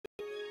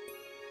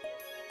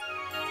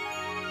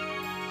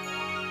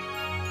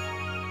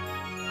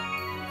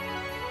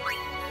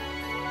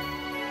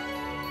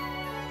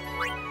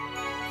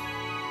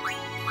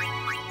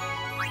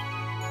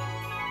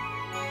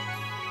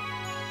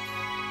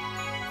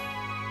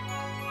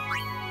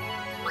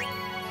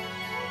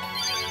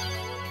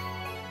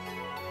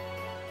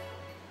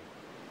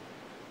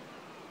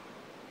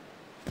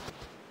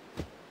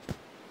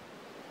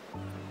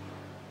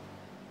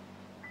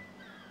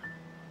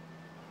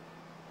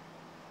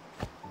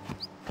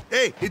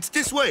Hey, it's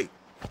this way.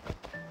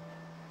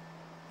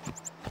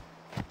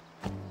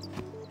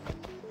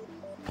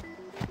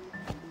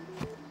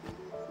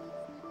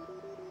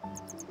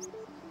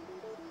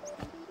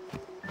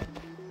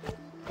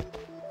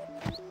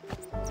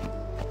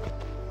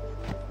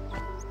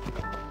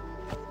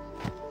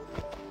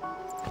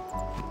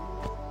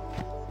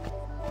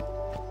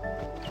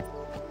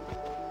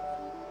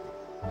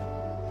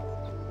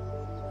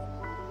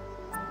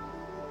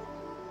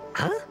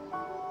 Huh?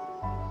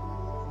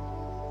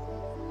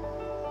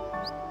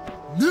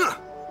 Nah.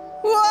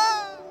 Whoa!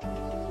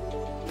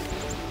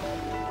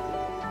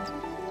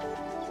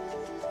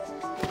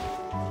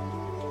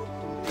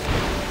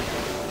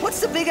 What's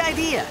the big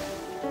idea?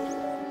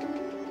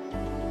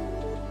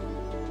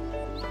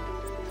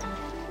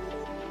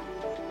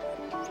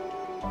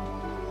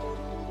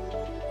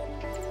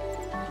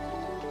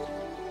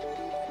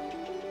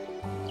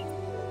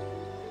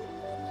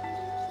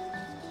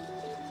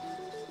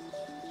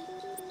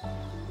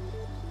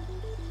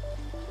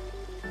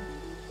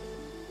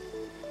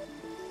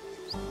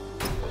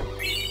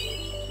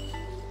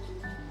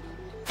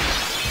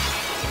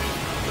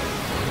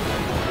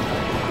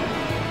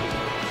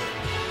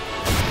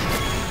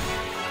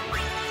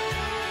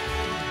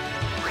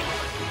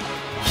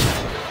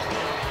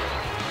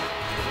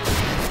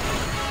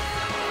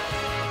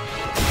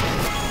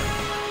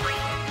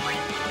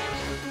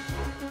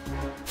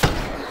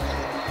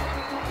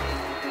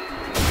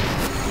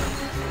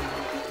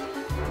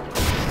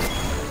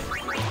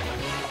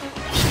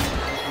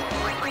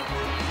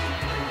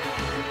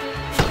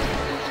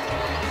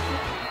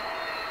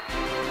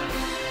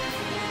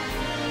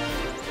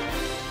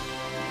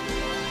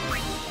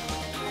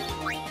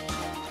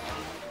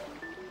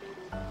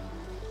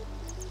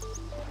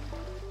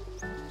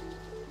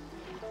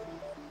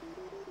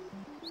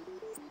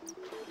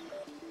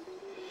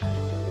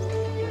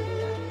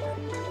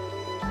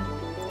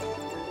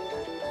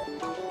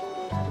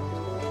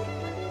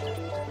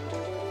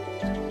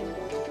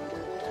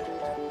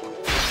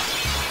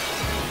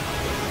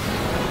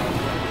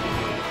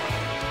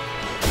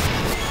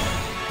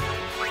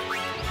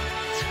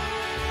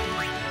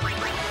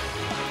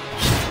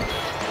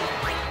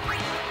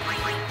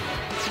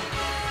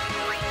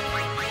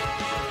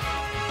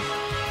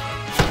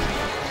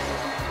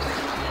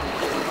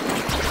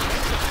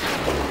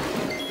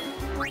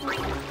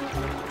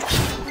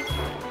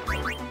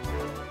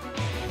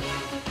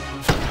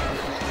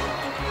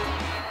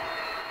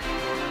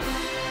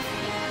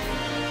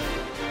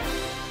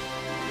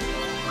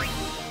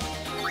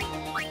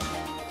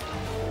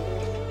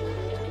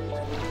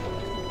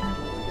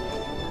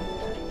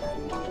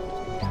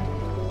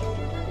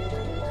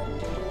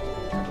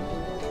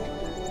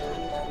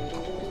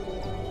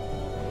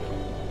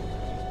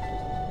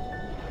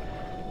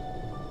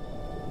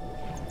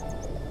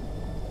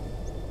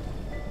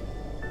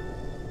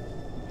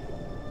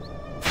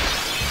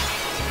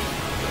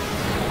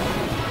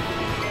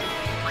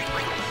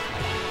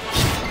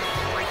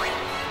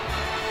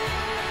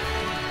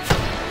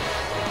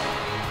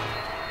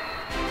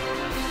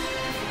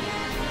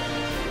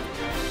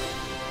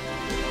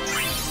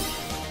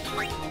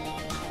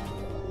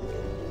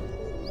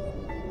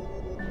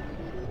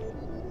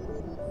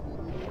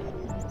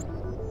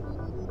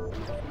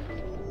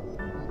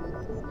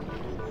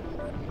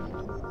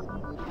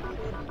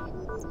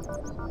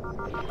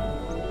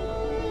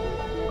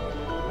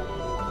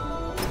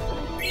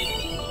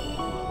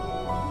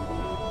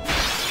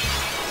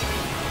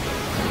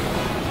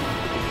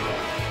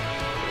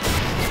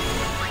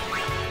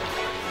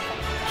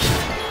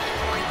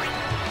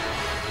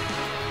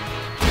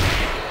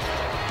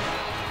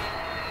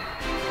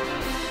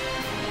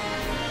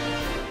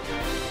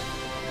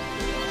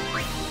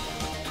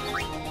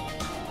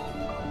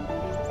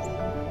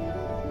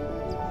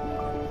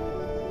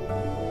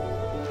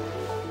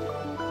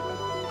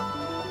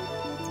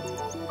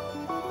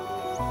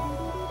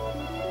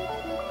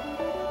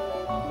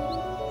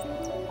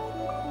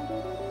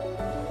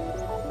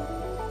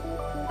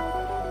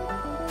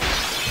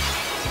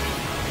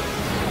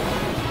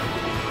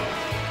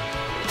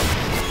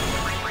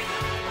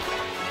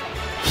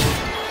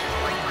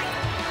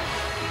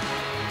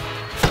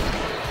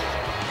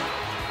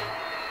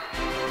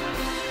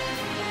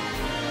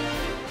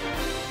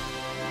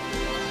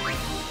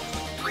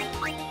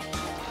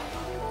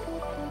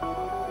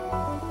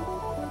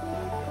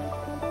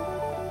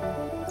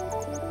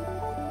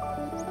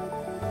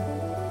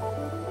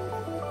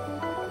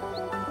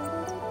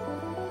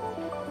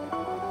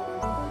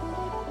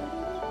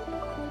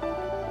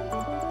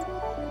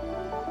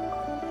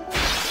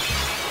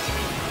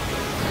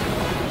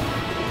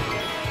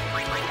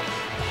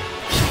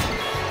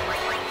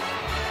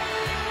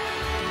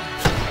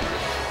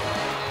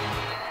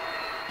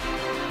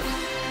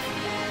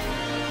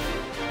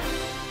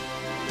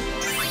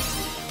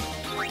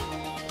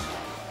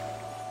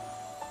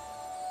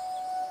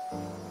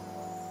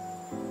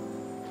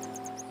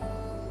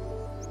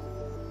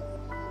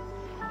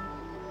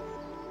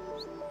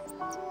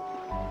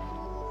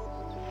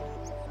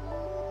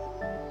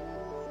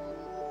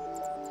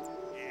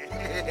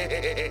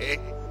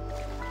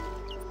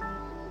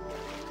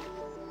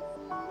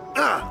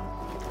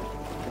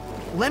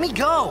 Let me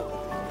go!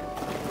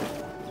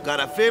 Got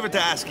a favor to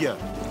ask you.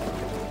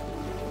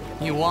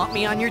 You want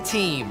me on your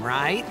team,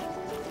 right?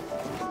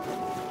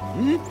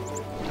 Hmm?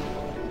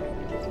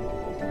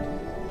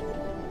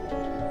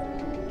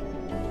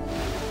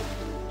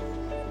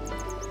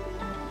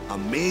 A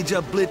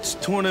major Blitz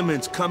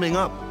tournament's coming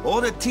up.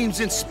 All the teams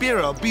in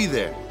Spira will be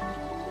there.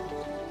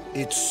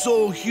 It's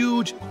so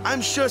huge,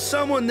 I'm sure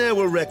someone there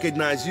will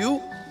recognize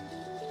you.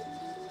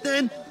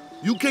 Then,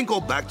 you can go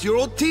back to your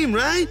old team,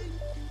 right?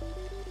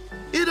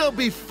 It'll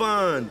be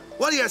fun.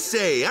 What do you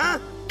say, huh?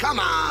 Come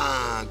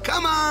on,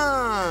 come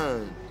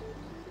on!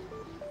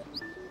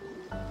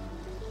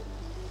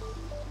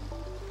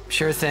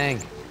 Sure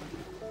thing.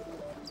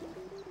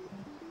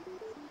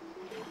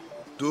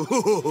 Dude,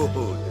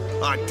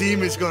 our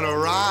team is gonna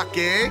rock,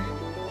 eh?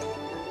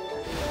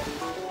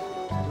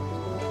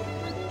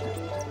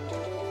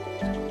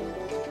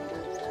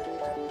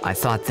 I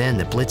thought then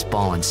that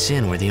Blitzball and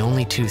Sin were the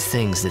only two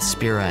things that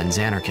Spira and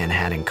Xanarkand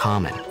had in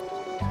common.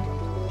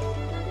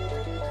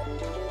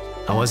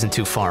 I wasn't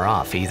too far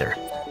off either.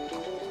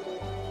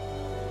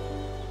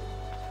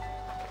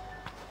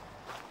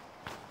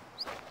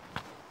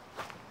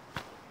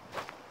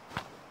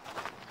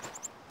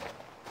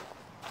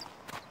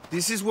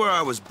 This is where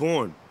I was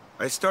born.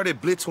 I started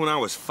Blitz when I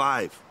was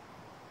 5.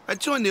 I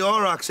joined the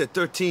Aurochs at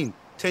 13,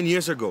 10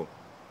 years ago.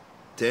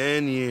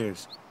 10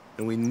 years,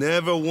 and we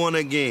never won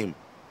a game.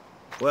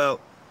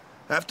 Well,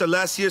 after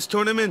last year's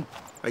tournament,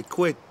 I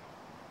quit.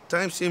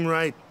 Time seemed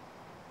right.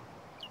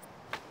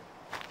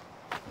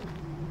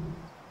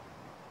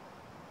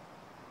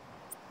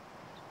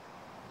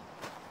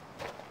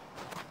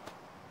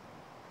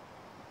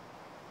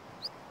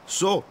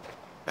 So,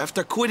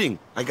 after quitting,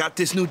 I got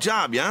this new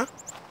job, yeah?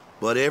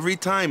 But every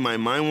time my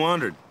mind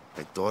wandered,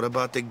 I thought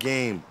about the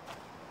game.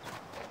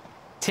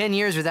 10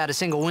 years without a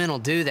single win will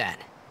do that.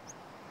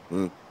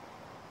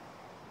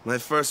 My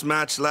first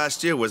match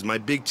last year was my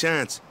big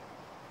chance.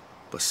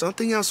 But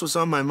something else was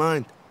on my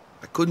mind.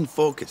 I couldn't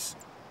focus.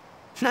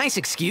 Nice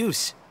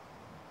excuse.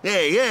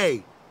 Hey,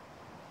 hey!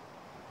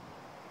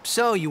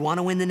 So, you want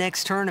to win the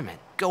next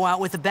tournament? Go out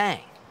with a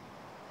bang.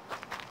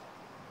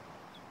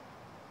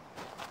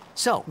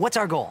 So, what's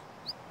our goal?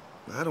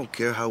 I don't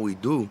care how we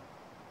do.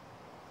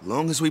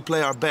 Long as we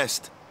play our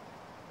best.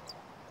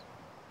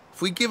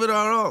 If we give it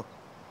our all,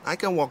 I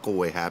can walk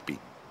away happy.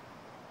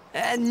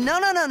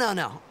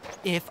 No.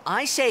 If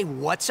I say,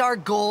 what's our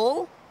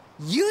goal?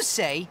 You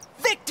say,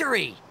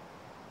 victory!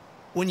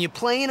 When you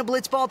play in a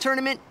Blitzball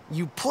tournament,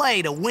 you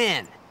play to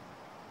win.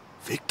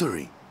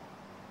 Victory?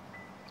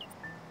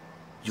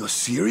 You're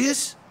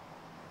serious?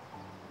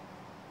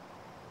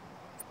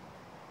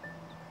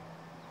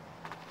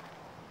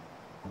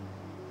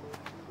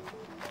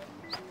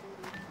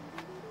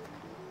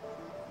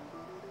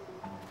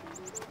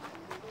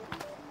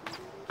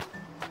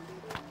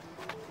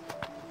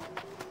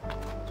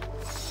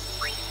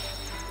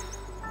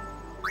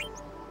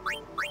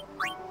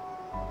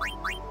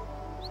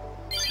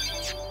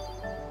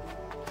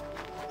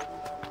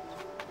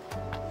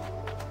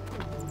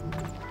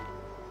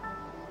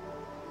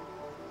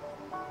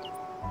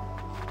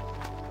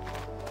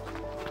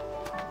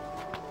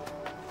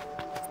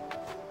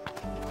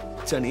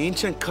 It's an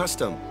ancient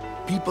custom.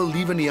 People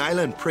leaving the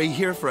island pray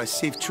here for a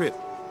safe trip.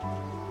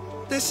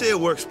 They say it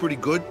works pretty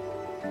good.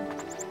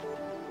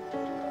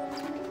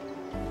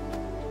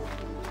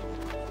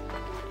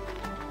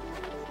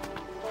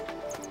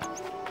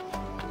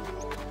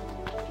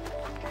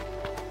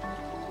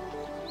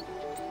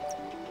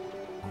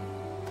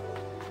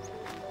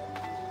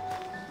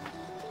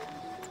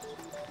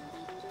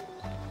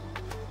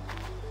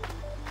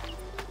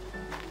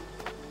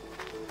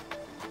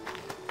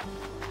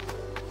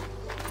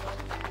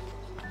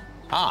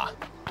 Ah,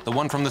 the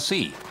one from the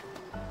sea.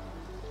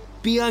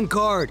 Be on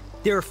guard.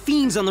 There are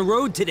fiends on the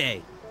road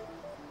today.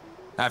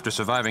 After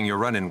surviving your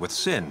run-in with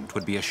Sin, it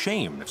would be a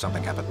shame if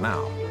something happened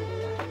now.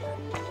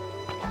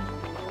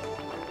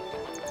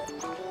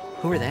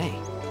 Who are they?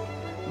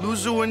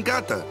 Luzu and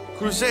Gata,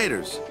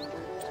 Crusaders.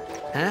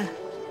 Huh?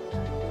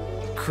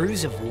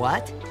 Crews of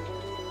what?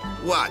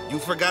 What, you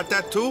forgot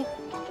that too?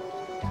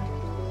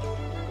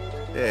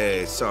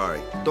 Hey,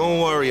 sorry.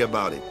 Don't worry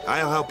about it.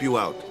 I'll help you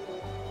out.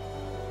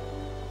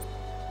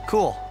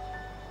 Cool.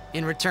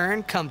 In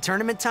return, come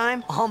tournament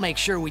time, I'll make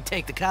sure we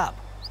take the cup.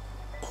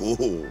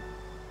 Cool.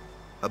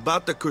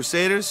 About the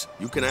Crusaders,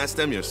 you can ask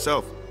them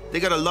yourself.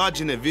 They got a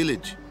lodge in a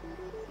village.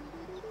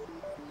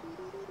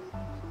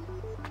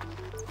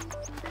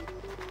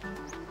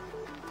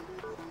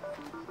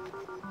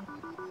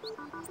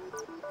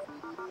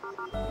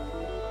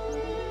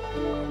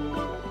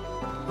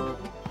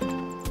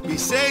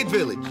 Besaid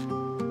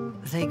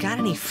village. They got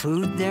any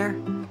food there?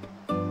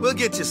 We'll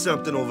get you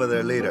something over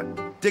there later.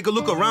 Take a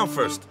look around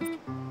first.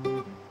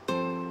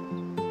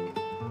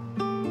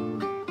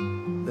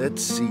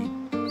 Let's see.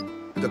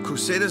 The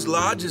Crusaders'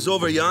 Lodge is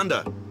over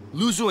yonder.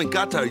 Luzu and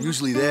Gata are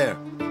usually there.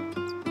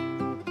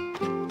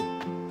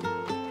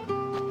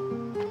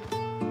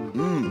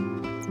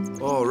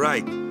 All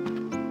right.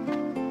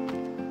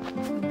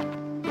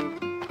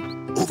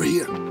 over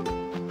here.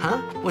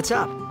 Huh? What's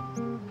up?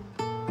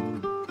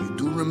 You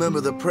do remember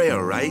the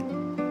prayer, right?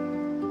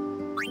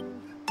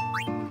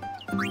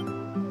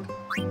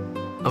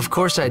 Of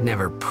course I'd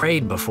never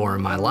prayed before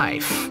in my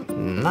life.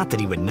 Not that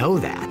he would know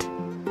that.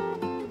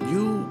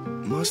 You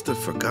must have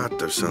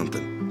forgot or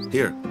something.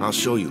 Here, I'll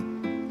show you.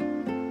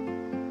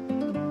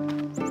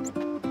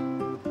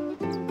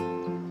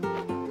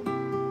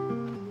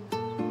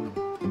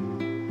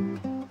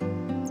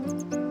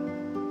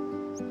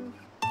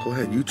 Go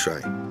ahead, you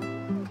try.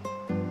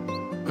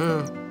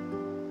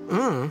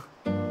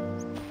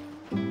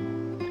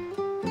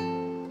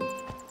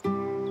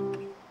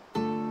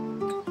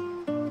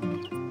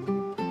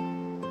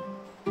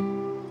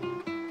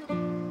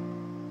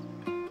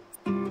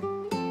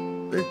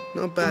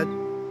 Not bad.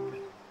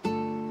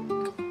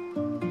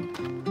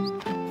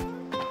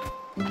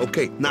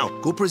 Okay, now,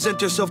 go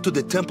present yourself to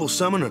the temple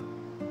summoner.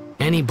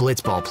 Any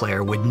Blitzball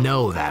player would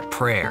know that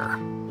prayer.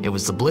 It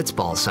was the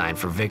Blitzball sign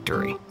for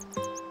victory.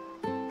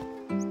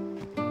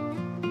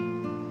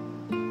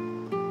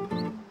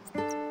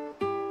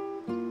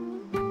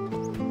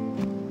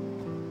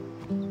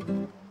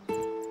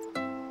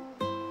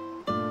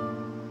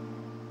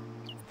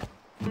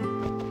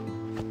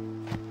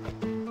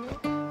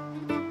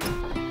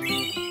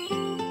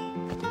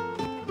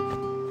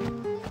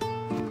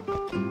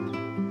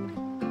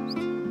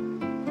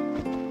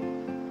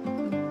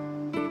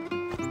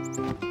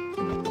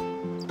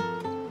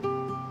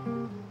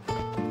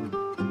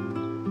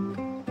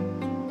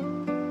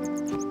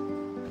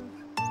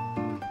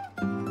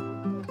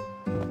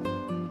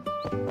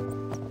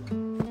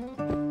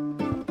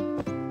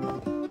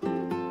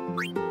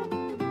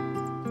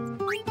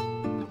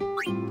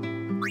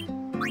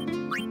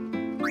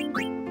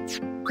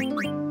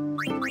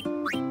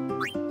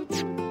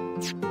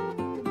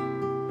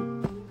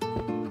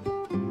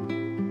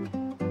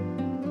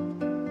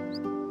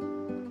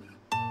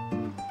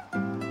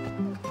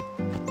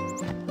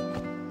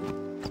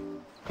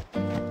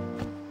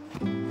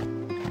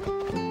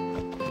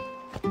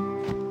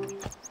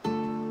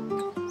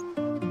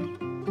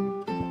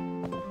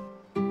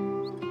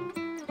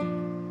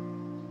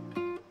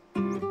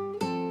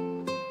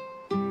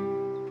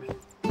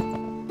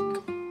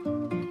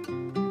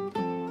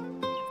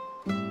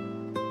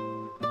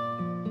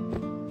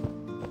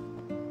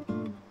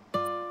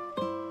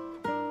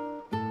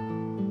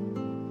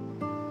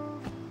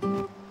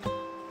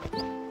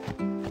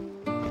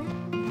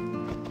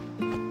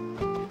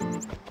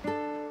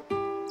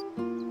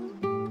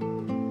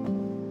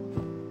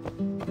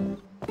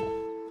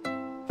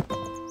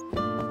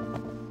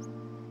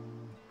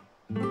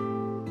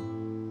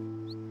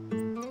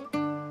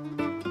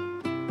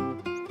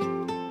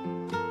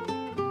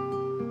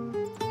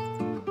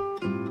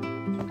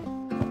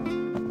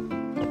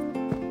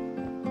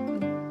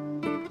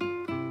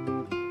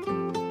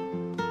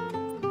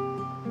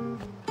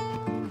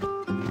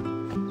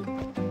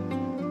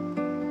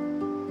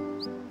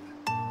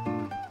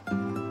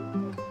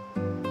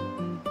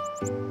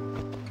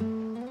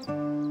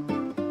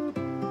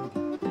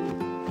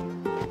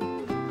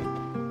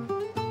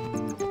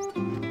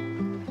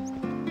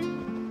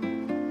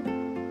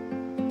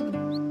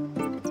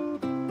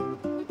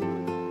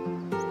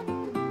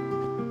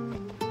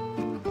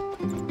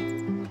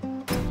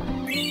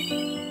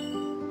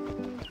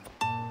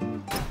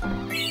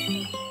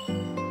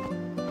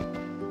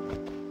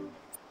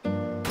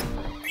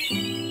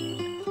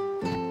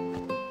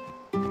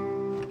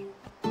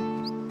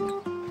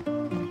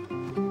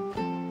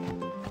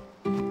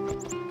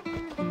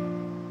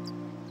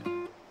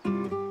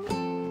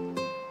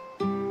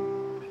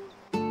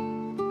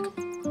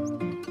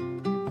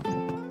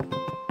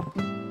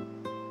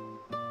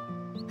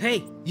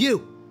 Hey,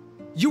 you!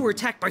 You were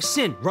attacked by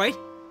Sin, right?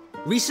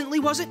 Recently,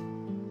 was it?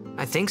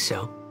 I think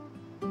so.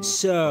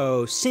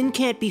 So, Sin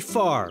can't be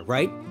far,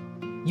 right?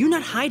 You're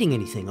not hiding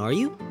anything, are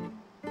you?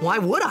 Why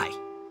would I?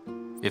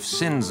 If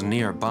Sin's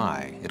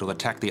nearby, it'll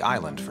attack the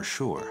island for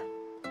sure.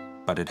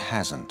 But it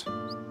hasn't.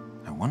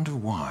 I wonder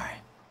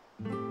why.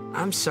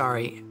 I'm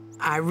sorry.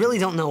 I really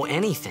don't know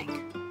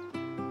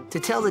anything. To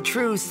tell the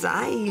truth,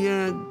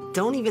 I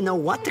don't even know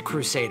what the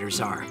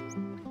Crusaders are.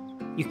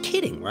 You're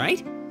kidding,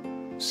 right?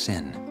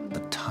 Sin, the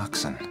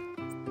toxin.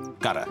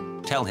 Gotta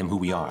tell him who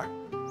we are.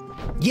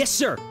 Yes,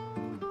 sir!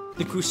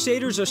 The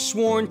Crusaders are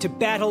sworn to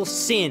battle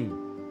Sin.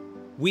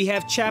 We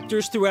have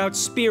chapters throughout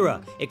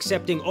Spira,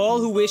 accepting all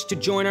who wish to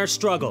join our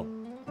struggle.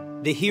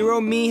 The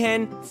hero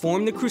Mihen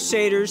formed the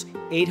Crusaders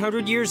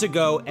 800 years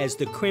ago as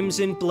the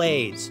Crimson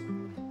Blades.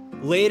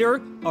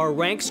 Later, our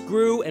ranks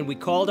grew and we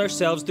called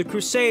ourselves the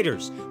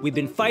Crusaders. We've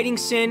been fighting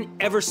Sin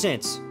ever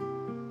since.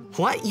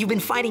 What? You've been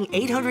fighting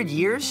 800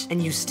 years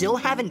and you still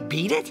haven't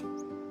beat it?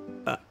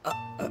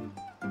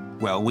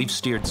 Well, we've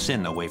steered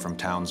Sin away from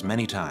towns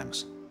many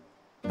times.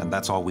 And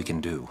that's all we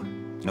can do.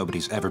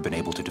 Nobody's ever been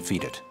able to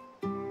defeat it.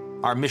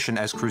 Our mission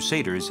as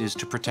Crusaders is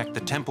to protect the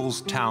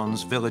temples,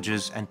 towns,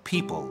 villages, and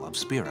people of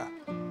Spira.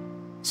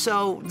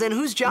 So, then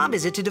whose job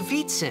is it to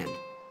defeat Sin?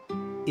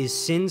 Is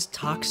Sin's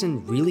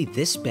toxin really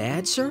this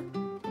bad, sir?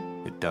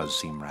 It does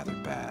seem rather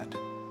bad.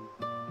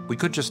 We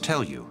could just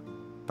tell you,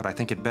 but I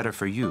think it better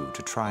for you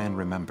to try and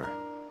remember.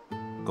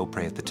 Go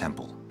pray at the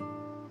temple.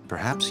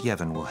 Perhaps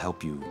Yevon will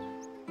help you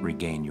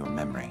regain your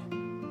memory.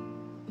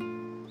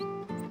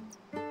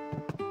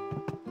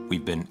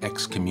 We've been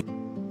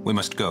excommunicated. We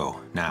must go,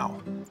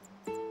 now.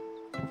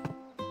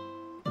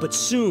 But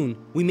soon,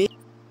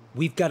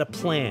 we've got a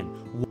plan.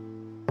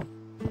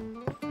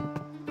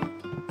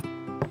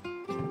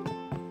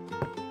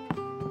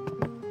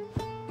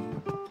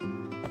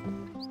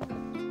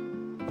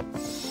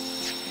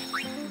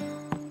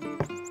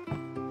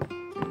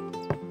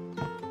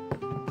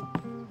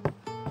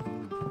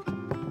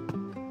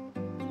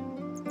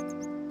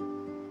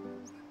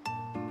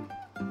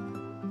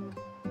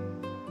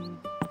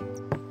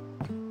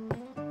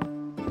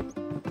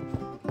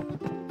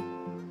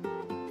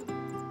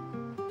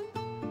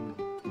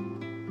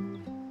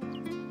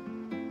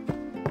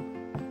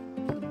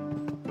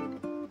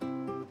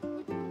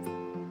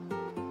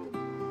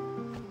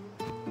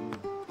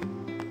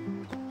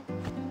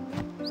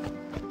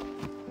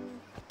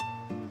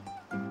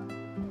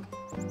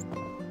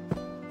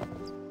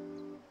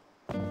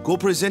 Go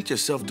present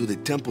yourself to the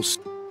temple.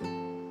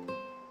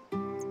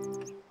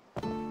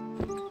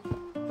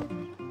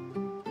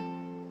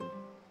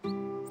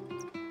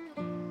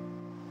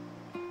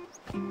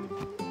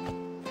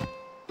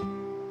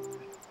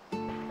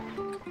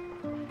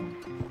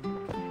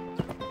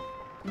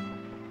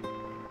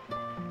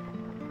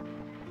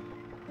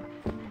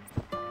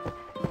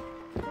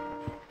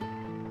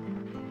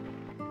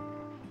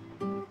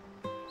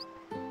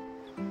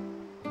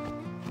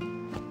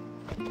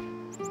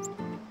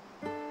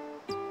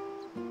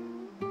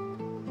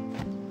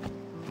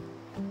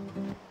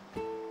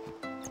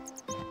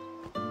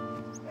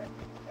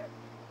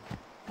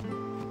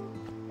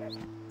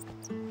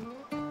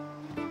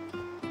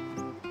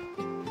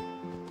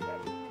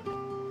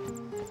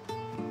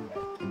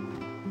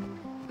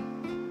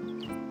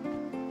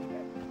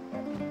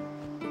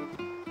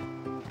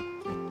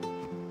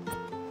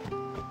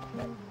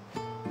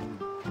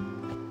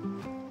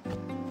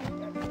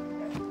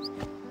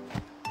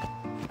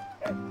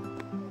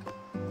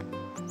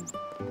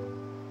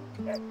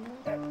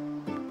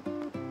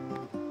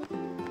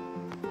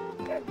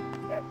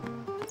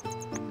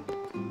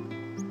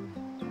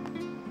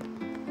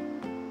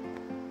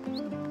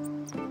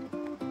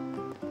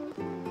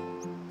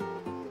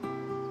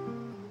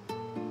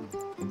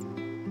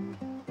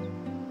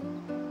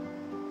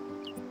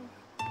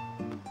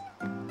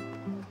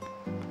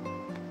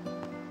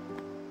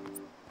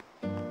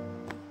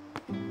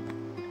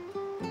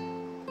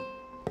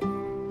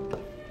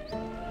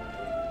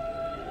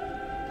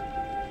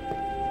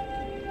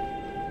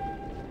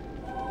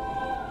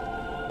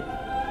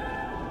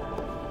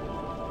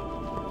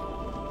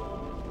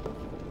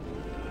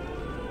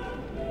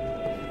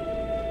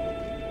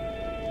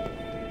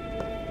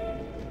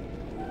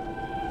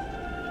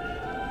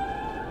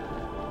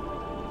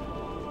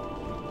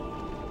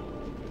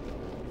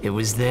 It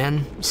was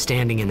then,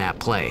 standing in that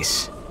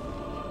place.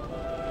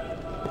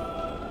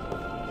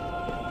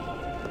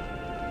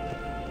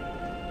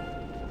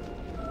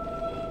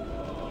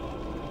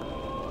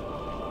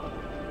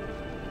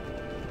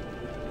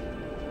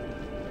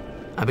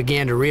 I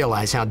began to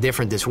realize how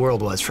different this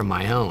world was from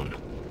my own.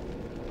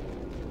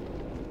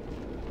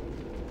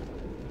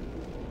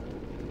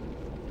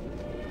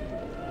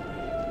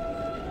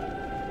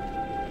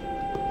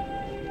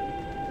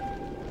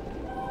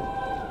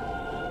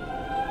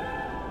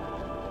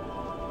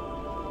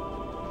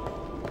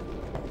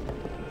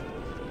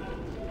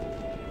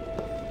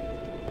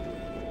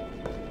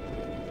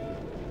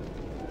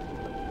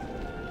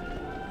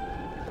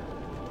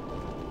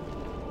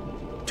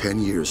 Ten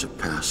years have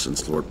passed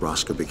since Lord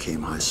Braska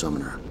became High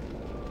Summoner.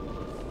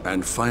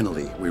 And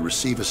finally, we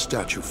receive a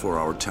statue for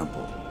our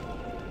temple.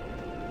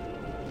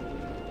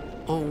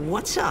 Oh,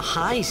 what's a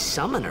High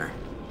Summoner?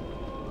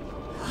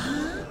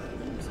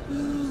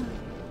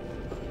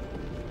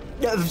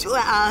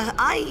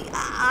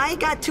 I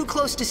got too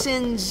close to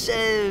Sin's,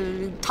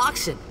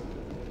 toxin.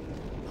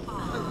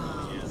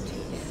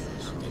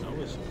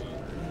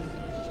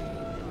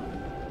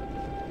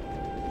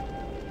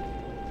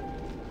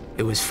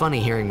 It was funny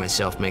hearing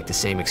myself make the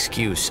same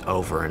excuse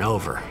over and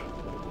over.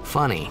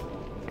 Funny,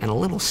 and a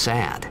little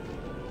sad.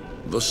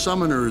 The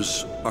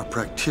Summoners are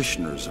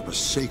practitioners of a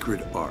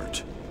sacred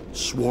art,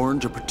 sworn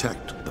to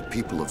protect the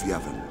people of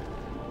Yevon.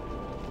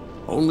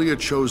 Only a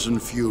chosen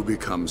few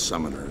become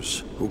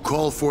Summoners, who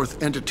call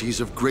forth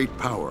entities of great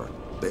power,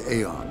 the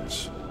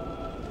Aeons.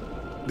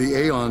 The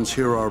Aeons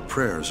hear our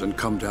prayers and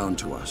come down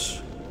to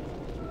us.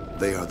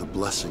 They are the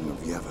blessing of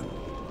Yevon.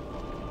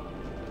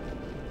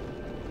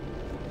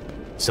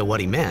 So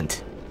what he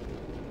meant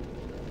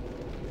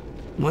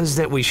was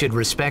that we should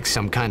respect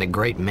some kind of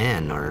great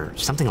men, or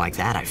something like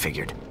that, I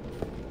figured.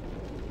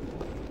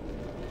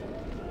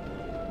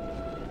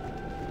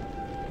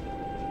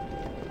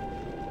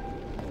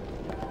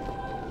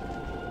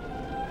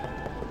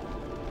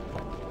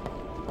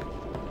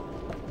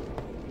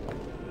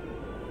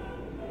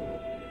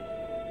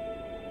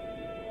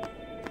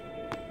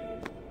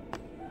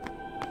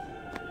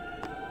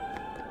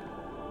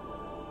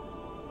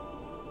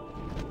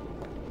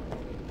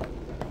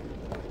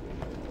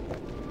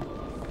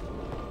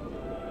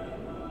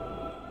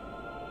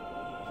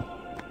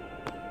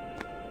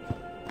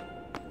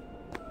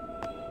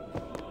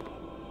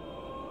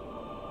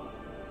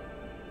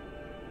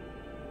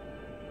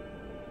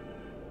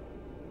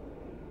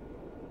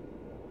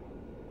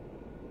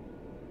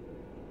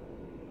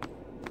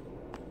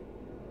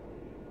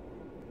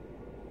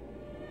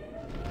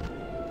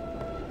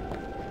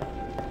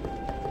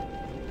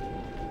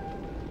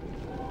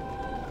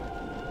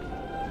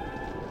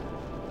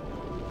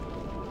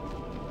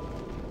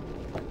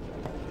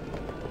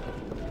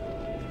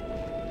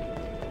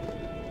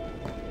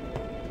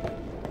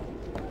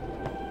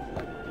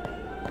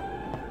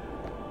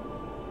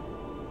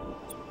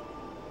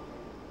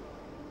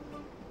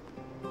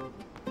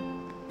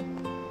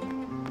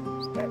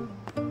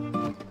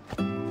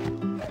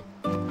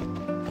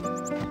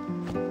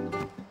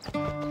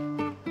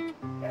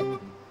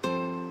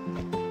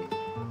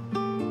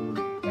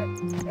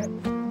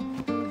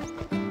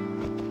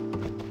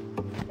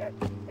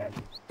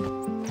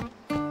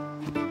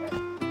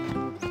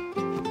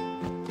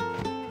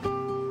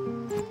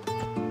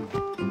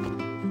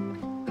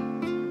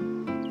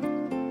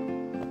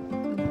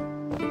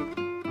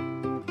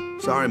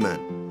 Sorry,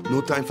 man. No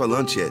time for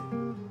lunch yet.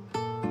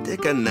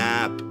 Take a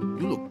nap.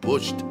 You look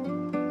pushed.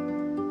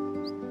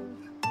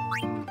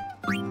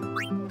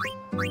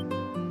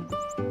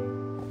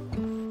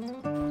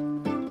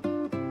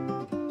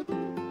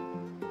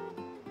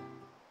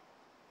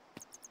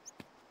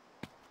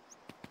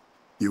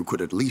 You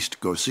could at least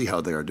go see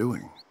how they are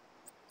doing.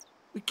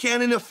 We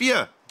can't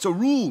interfere. It's a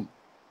rule.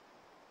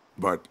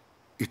 But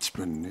it's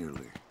been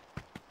nearly.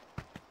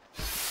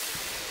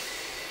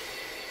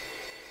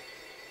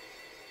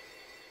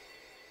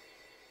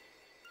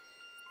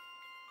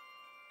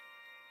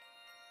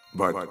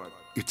 But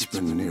it's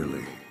been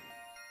nearly.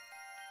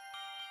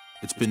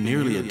 It's been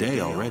nearly a day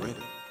already.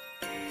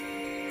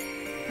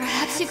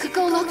 Perhaps you could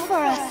go look for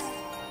us.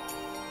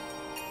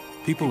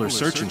 People are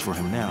searching for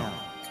him now.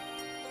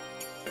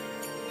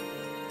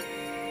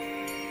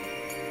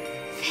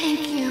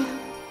 Thank you.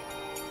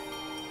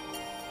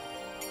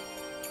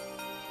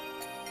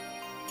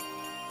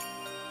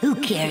 Who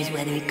cares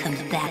whether he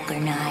comes back or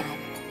not?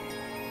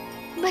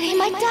 But he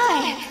might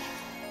die.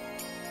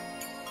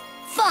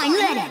 Fine,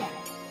 let him!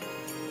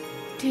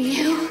 Do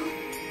you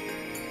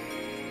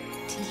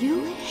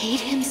hate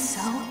him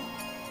so?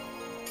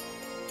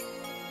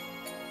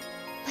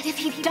 But if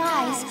he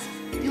dies,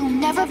 you'll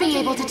never be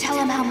able to tell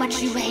him how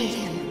much you hate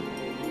him.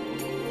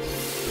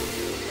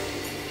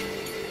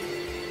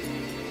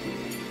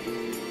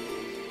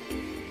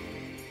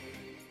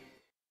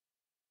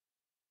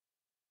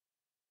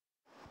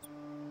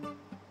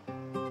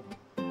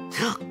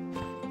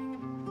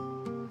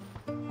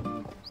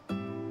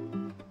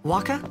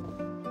 Wakka?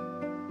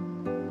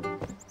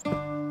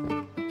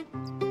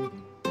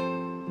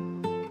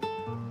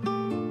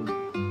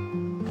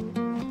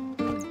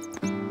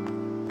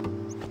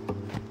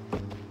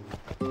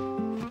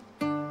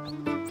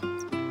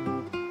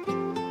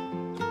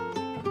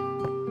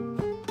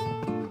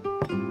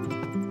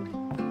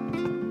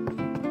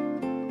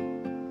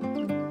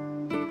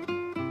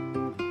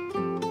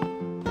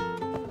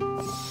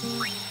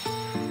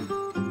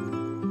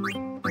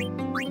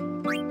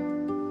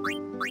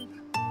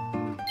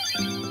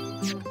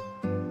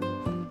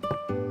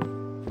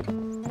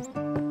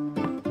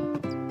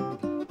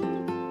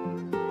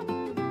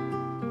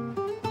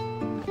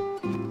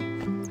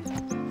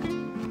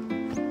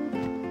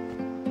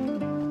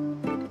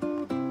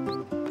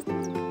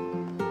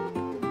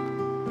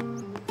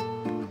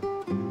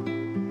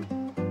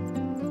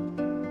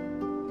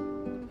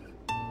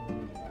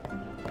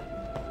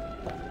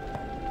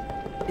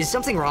 Is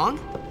something wrong?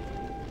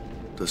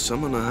 The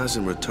summoner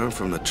hasn't returned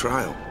from the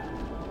trial.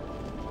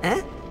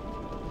 Eh?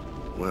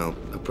 Well,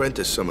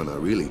 apprentice summoner,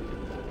 really.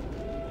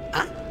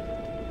 Huh?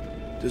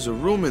 There's a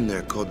room in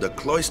there called the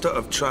Cloister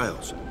of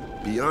Trials.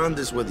 Beyond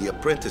is where the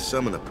apprentice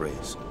summoner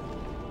prays.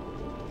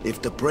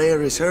 If the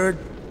prayer is heard,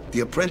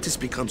 the apprentice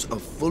becomes a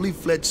fully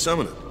fledged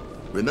summoner.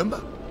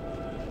 Remember?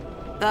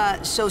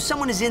 So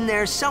someone is in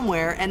there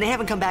somewhere and they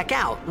haven't come back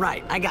out.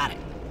 Right, I got it.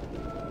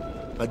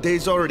 A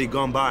day's already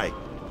gone by.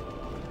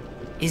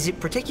 Is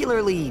it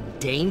particularly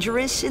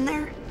dangerous in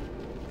there?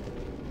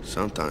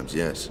 Sometimes,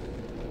 yes.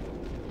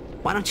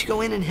 Why don't you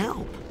go in and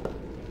help?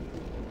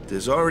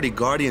 There's already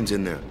guardians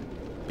in there.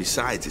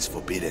 Besides, it's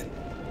forbidden.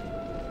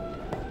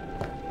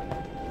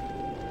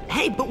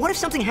 Hey, but what if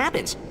something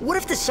happens? What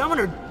if the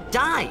summoner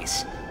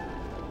dies?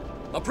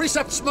 The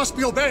precepts must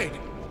be obeyed.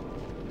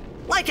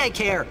 Like I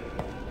care.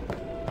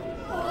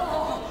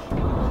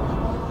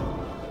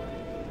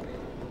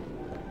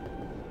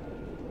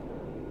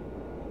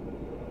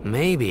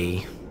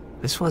 Maybe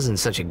this wasn't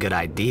such a good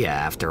idea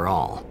after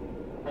all.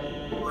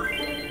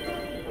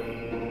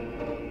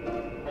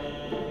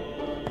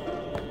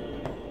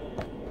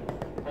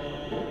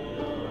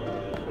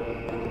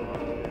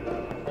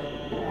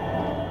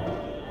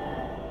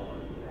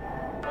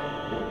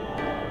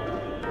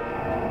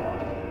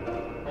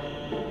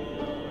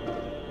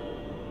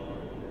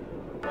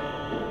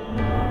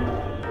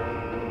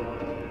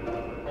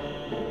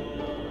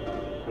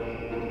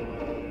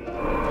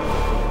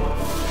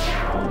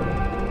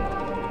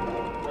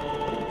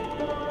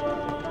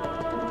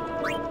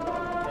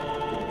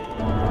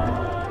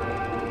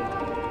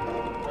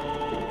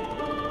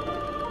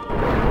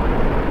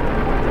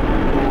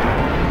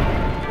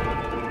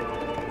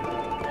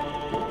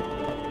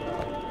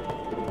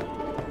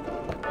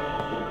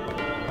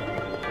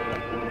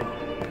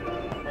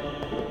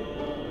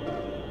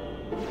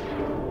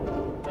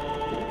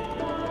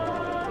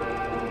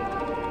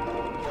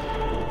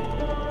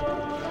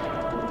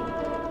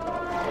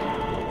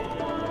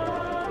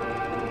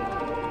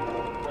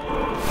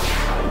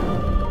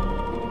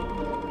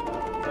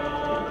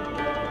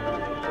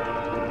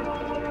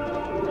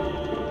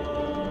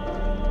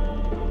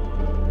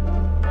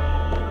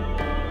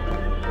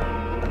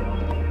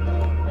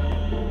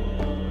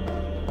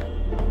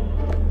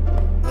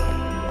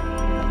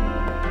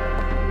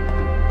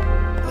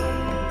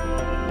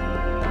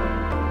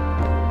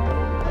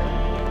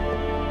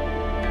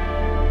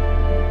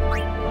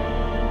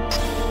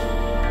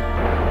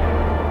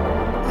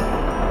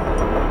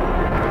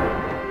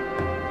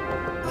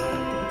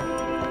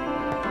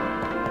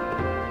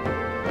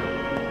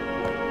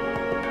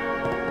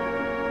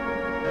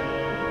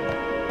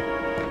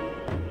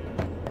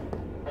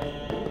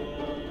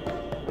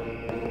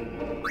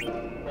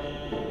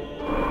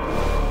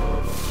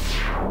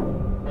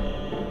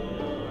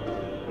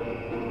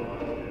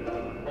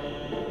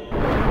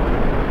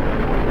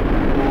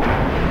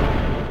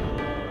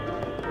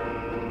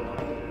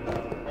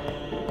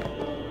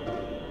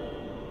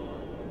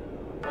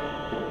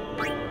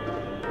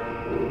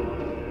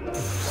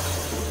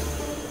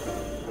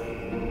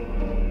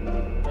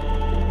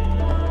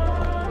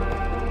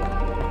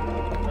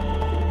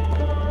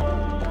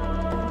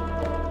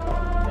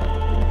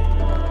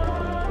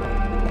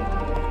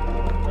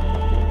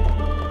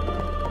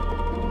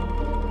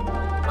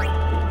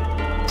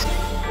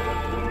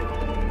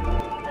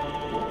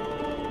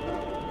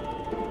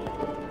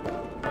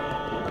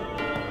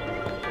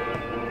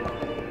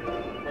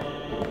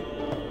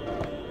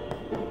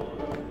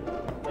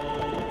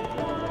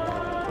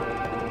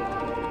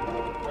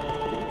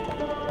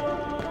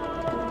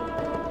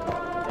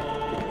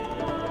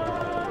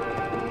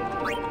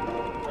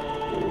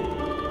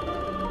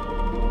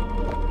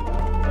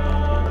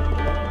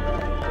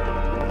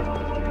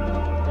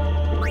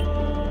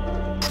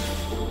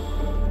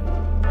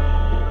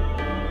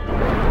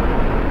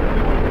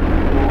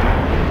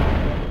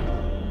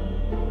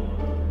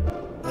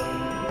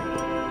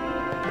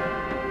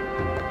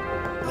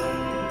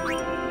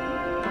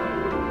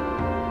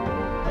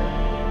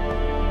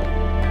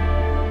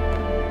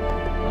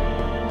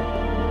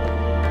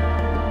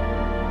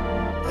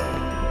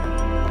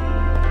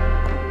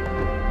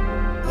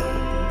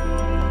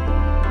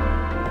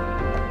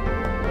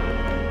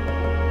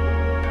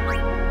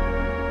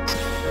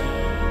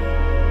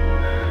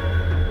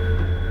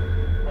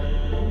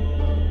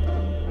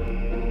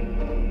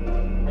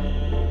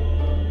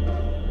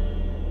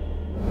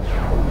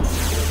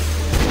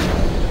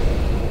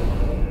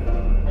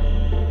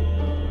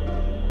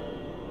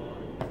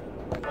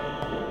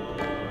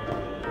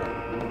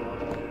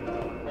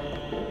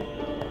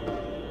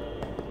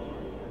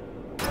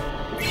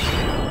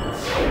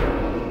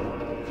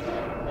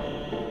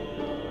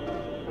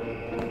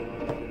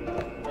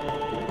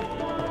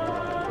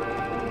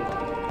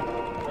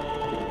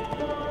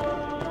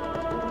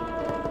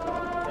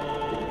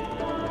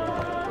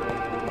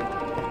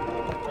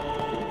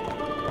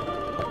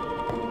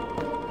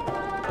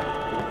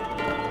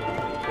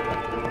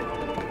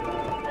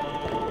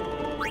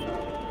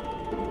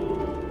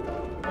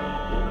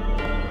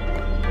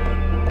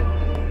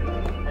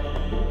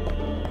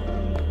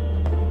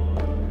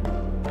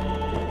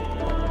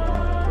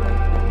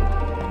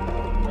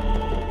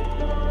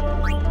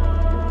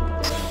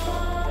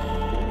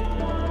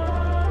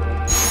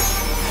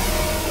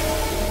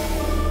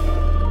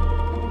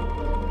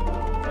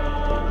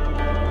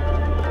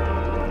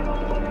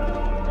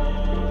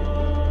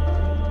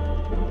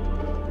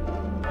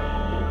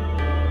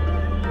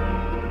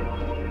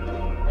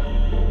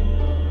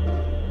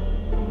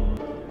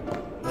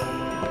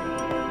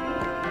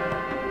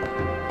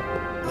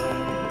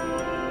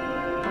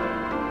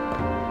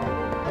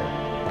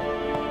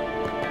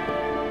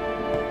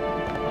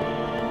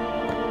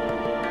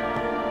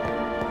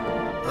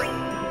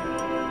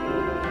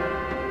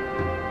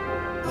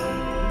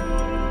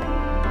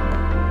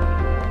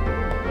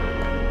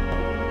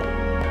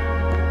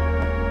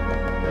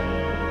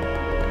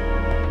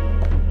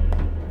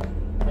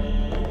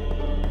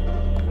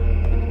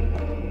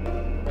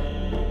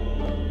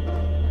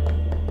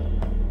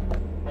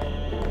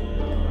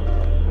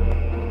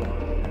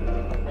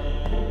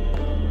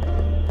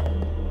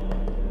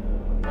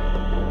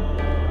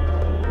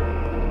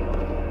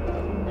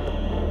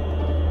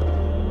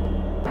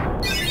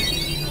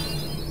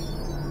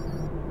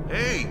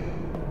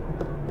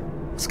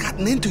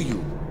 gotten into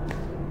you.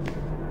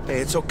 Hey,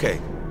 it's okay.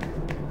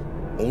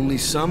 Only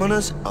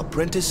summoners,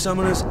 apprentice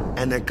summoners,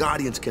 and their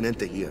guardians can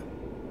enter here.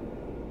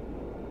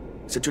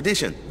 It's a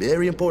tradition,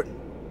 very important.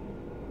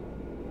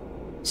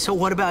 So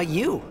what about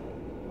you?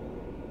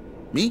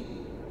 Me?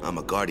 I'm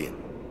a guardian.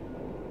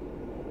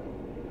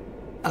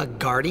 A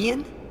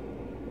guardian?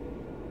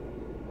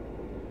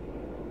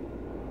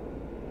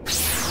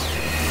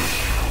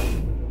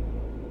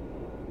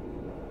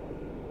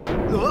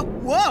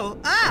 Whoa!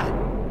 Ah!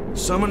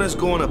 Summoners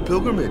go on a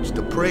pilgrimage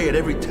to pray at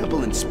every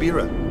temple in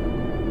Spira.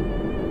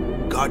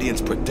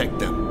 Guardians protect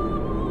them.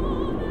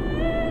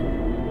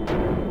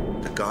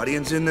 The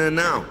Guardian's in there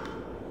now.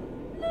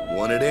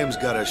 One of them's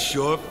got a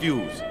sure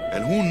fuse,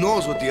 and who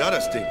knows what the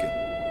other's thinking.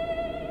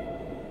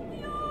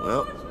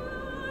 Well,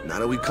 now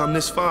that we come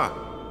this far,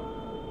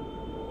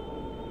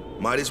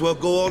 might as well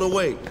go all the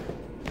way.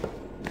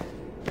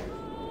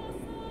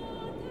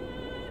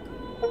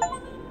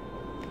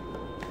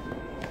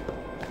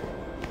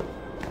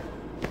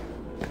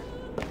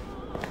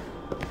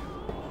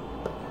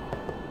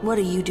 What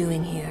are you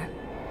doing here?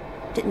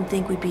 Didn't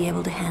think we'd be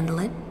able to handle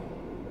it?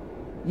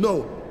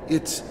 No,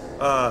 it's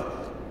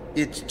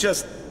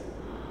just...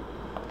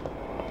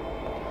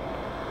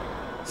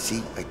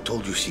 See, I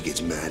told you she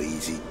gets mad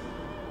easy.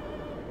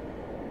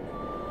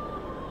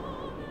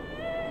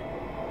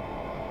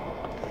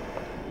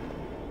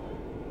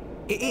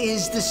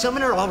 Is the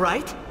summoner all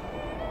right?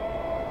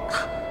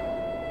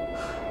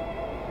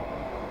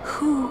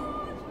 Who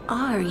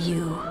are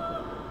you?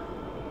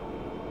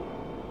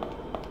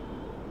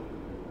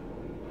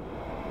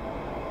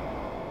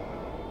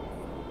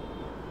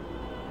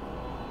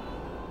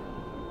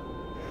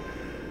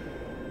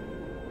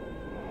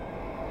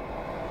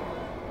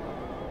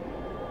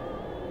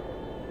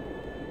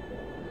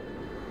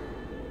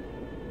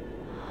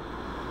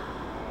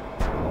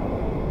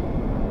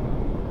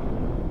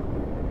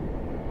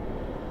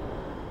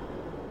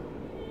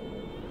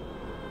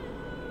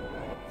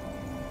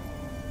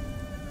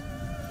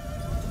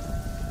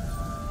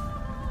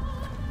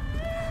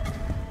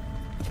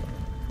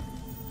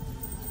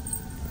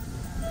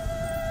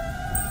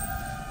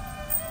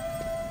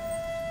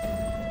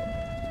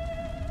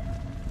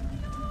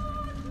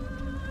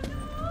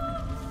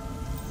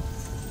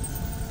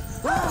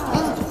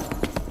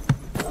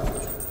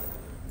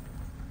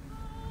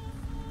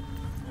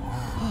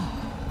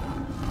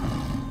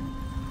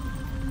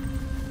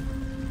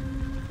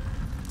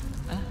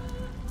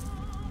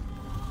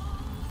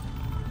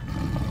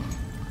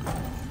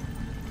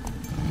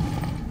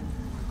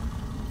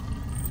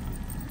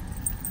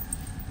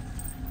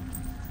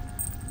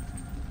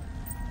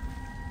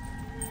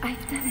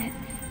 I've done it.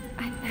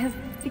 I have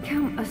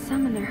become a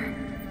summoner.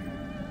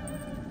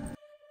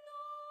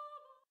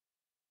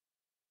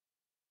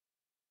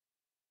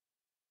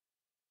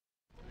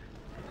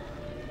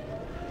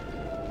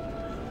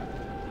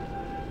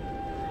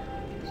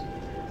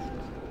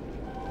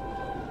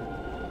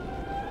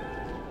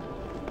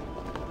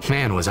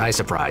 Man, was I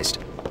surprised.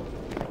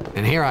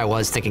 And here I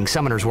was thinking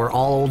summoners were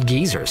all old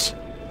geezers.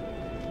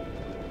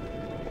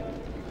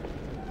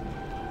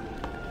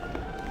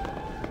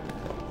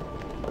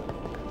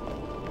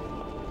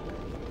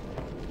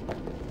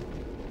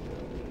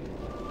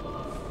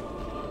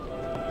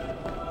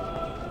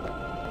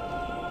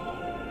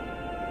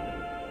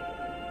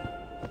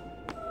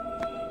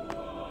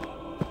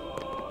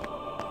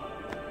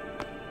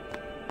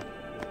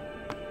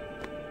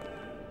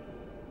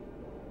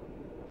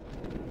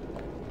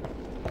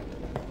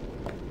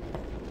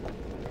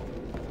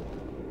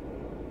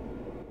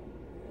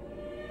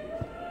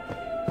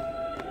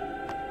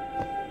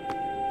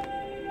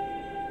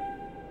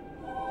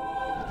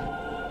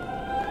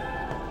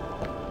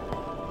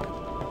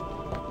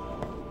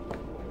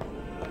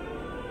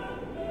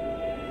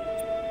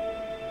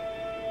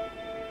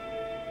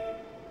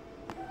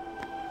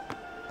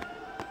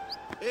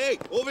 Hey,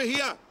 over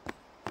here!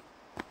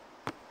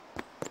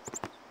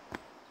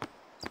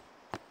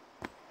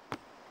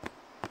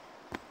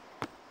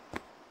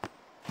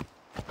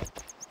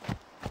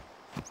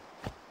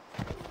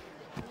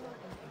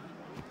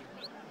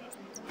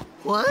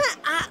 What?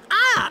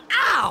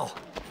 Ow!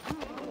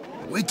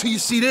 Wait till you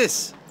see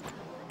this.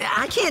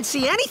 I can't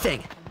see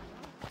anything.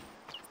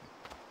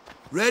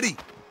 Ready?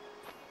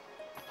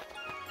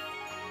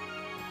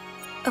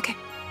 Okay.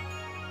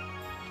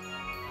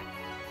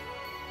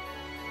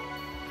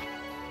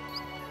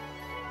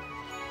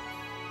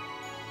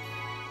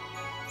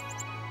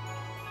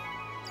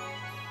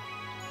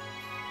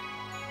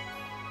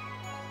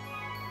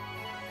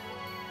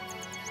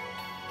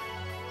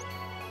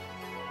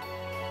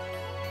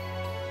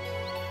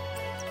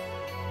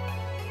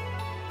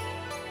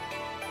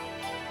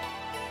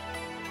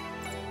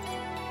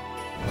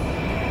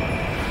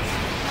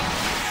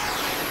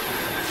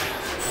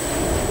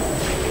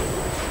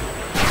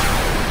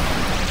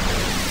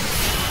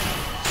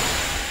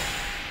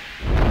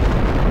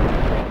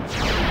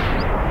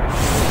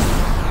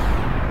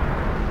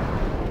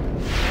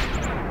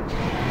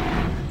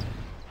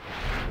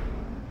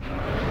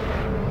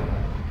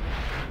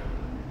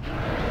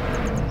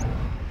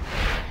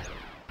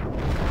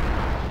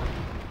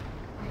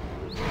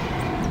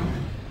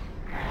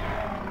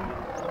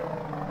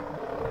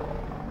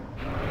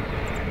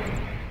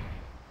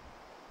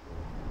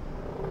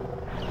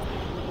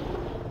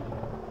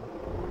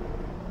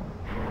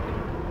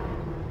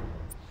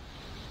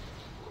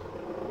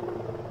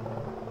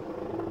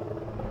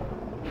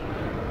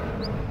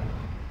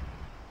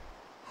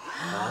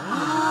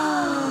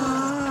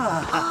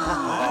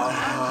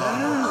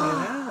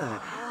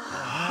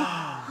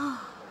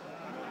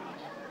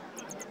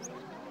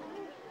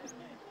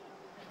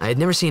 had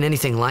never seen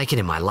anything like it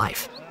in my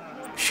life.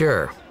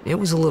 Sure, it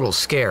was a little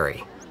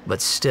scary, but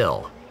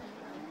still,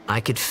 I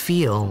could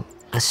feel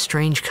a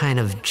strange kind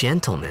of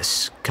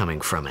gentleness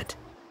coming from it.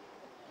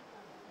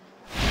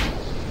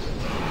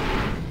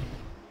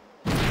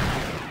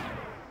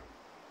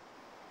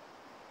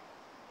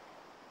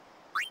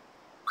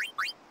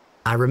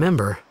 I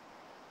remember,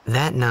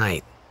 that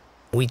night,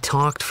 we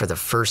talked for the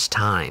first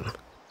time.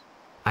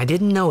 I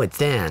didn't know it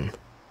then,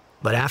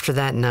 but after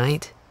that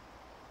night,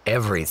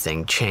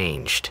 everything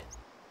changed.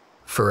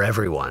 For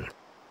everyone.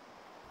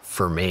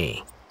 For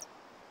me.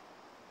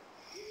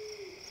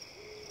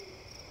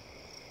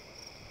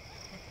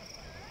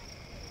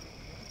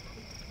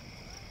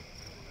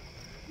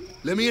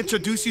 Let me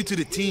introduce you to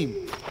the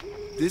team.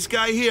 This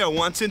guy here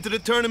wants into the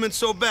tournament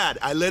so bad,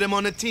 I let him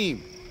on the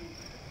team.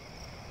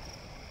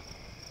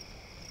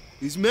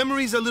 His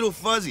memory's a little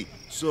fuzzy,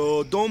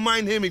 so don't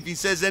mind him if he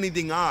says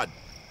anything odd.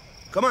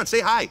 Come on, say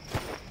hi.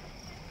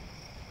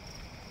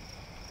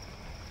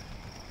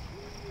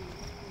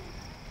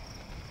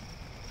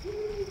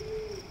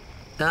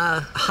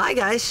 Hi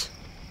guys.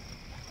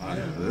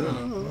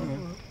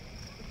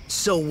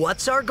 So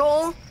what's our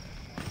goal?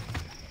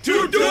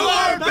 To do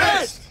our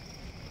best!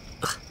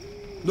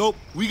 Nope,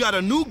 we got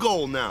a new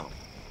goal now.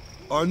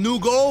 Our new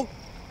goal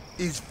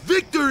is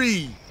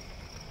victory!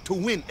 To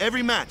win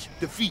every match,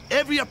 defeat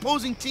every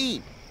opposing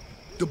team,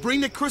 to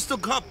bring the Crystal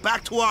Cup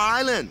back to our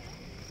island.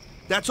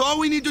 That's all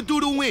we need to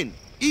do to win.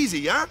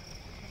 Easy, huh?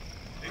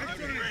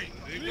 Victory!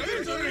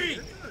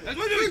 Victory!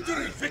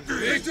 Victory!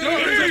 Victory!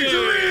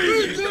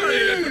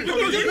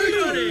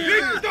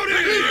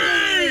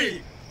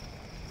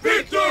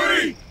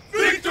 Victory! Victory!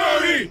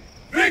 Victory!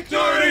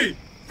 Victory!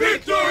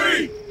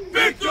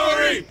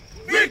 Victory!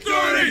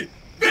 Victory!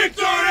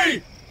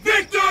 Victory!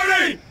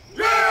 Victory!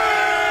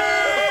 Yeah!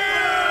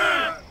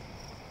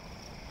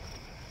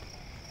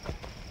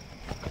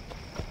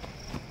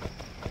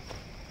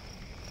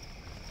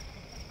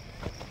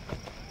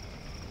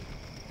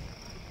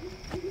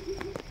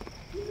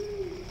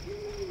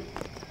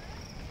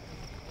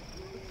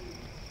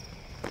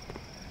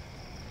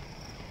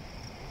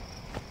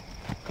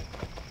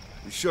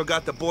 We sure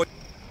got the boy.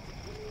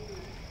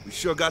 We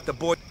sure got the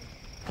boy.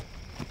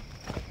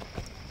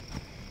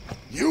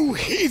 You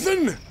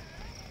heathen!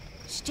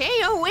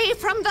 Stay away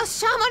from the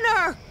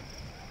summoner!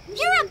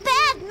 You're a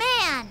bad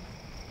man!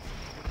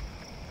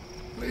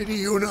 Lady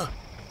Yuna,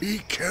 be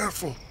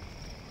careful.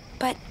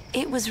 But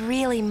it was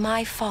really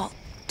my fault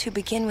to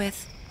begin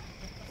with.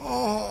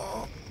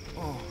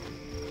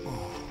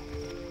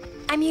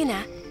 I'm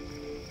Yuna.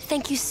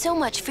 Thank you so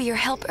much for your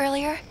help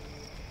earlier.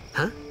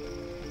 Huh?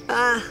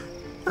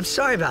 I'm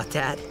sorry about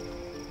that.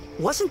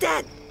 Wasn't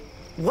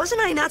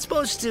I not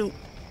supposed to?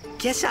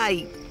 Guess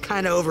I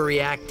kind of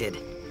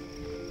overreacted.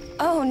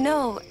 Oh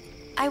no,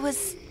 I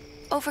was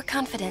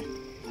overconfident.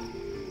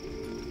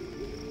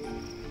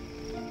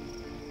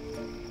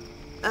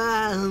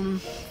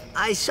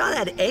 I saw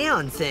that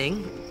Aeon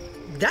thing.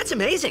 That's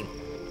amazing.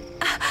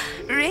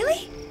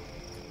 Really?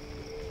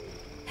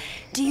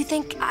 Do you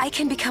think I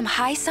can become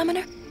High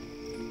Summoner?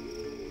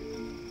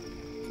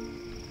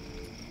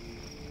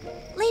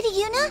 Lady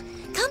Yuna,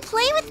 come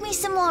play with me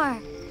some more.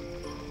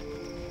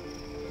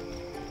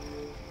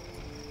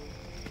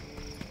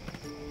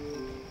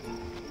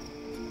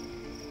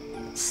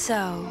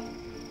 So,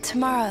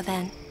 tomorrow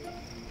then.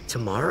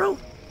 Tomorrow?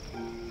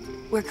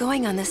 We're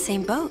going on the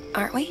same boat,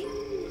 aren't we?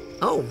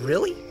 Oh,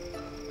 really?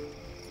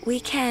 We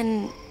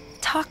can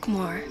talk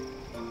more.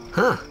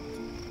 Huh.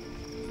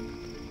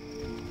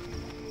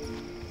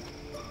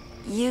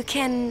 You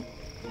can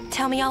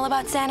tell me all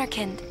about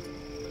Xanarkand.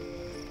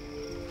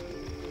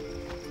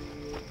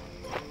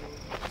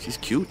 She's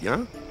cute,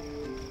 yeah?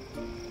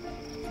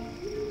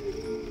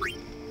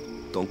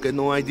 Don't get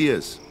no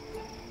ideas.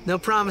 No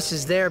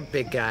promises there,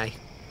 big guy.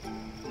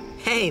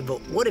 Hey, but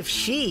what if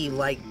she,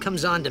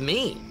 comes on to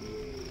me?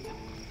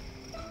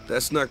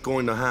 That's not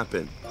going to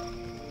happen.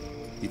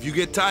 If you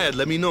get tired,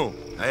 let me know.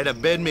 I had a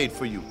bed made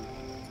for you.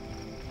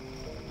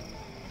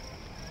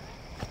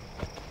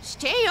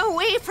 Stay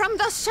away from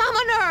the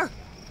summoner!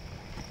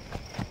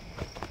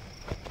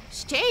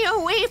 Stay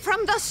away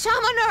from the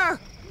summoner!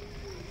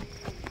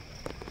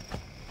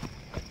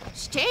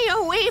 Stay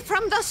away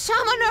from the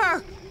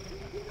summoner!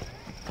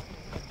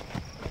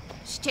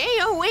 Stay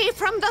away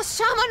from the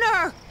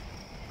summoner!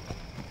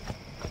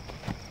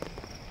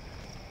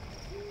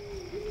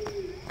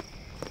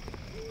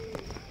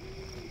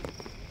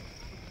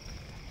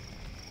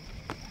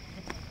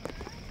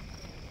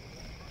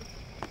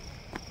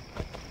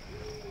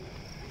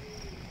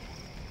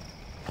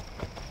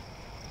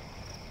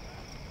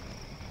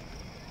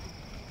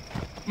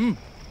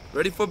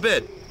 Ready for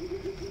bed?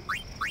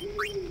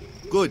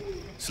 Good.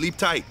 Sleep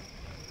tight.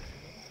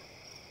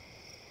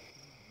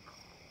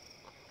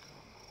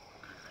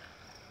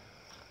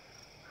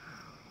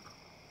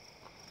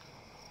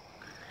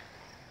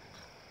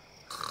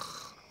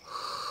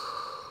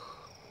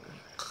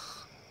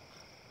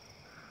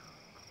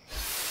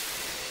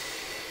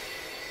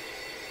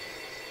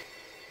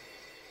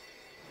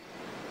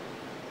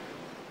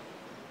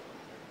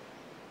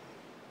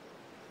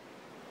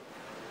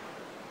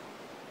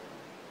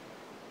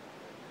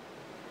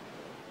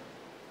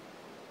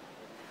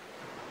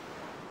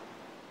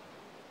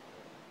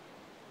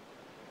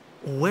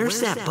 Where's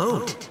that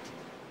boat?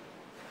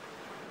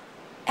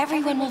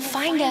 Everyone will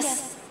find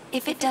us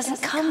if it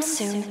doesn't come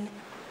soon.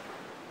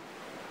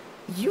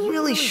 You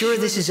really sure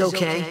this is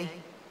okay?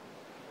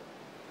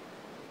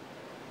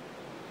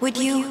 Would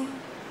you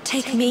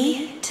take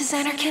me to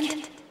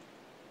Zanarkand?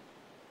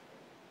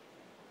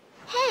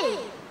 Hey!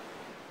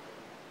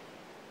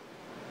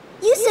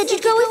 You said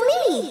you'd go with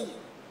me!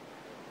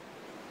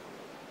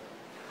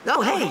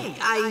 Oh, hey,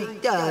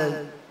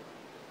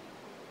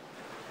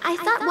 I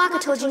thought Wakka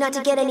told you not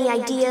to get any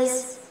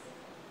ideas.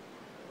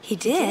 He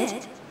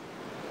did?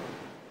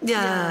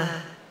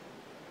 Yeah,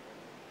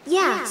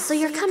 so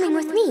you're coming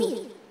with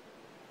me.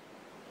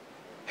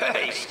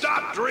 Hey,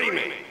 stop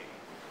dreaming!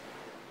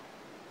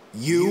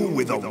 You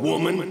with a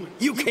woman?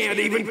 You can't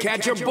even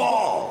catch a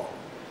ball!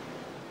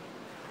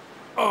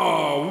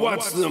 Oh,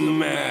 what's the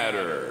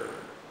matter?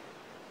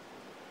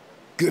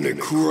 Gonna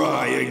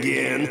cry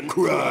again?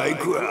 Cry,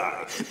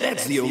 cry.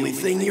 That's the only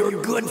thing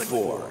you're good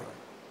for.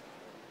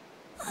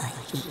 I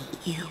hate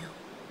you.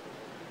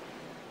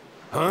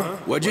 Huh?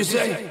 What'd you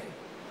say?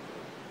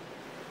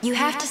 You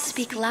have to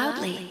speak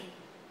loudly.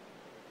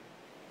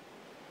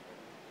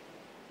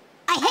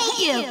 I hate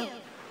you!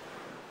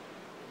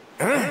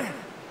 Huh?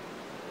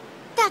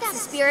 That's the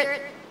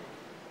spirit.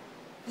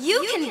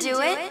 You can do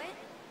it!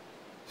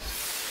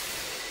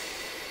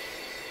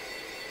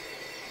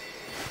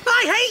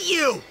 I hate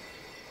you!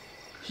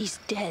 He's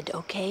dead,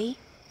 okay?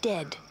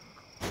 Dead.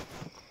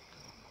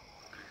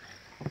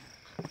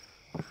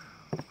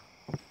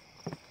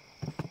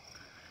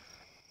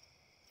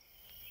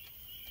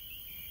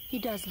 He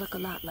does look a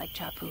lot like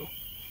Chapu.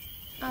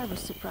 I was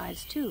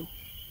surprised too,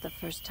 the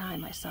first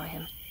time I saw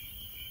him.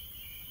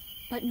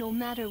 But no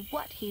matter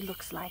what he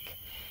looks like,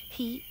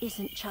 he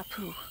isn't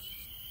Chapu.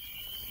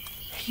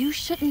 You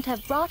shouldn't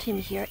have brought him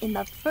here in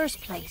the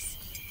first place.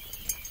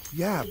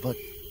 Yeah, but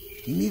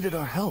he needed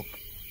our help.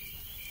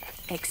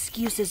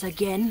 Excuses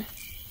again?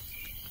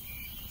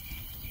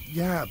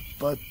 Yeah,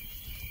 but...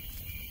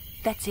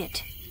 That's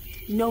it.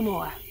 No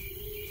more.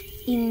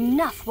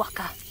 Enough,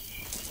 Wakka.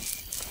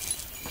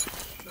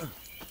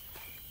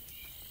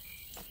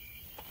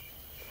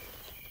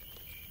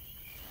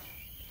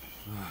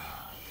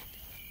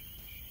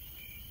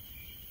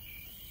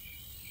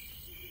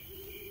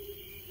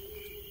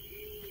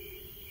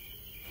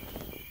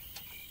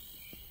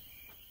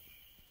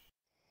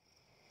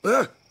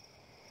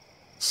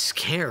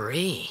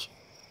 Scary.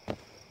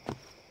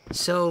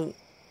 So,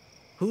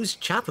 who's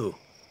Chapu?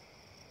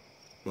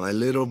 My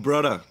little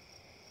brother,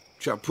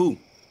 Chapu.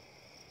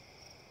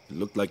 He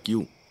looked like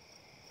you.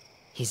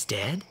 He's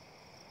dead?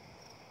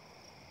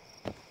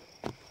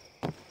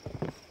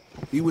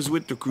 He was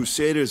with the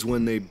Crusaders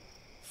when they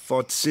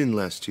fought Sin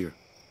last year.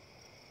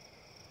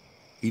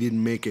 He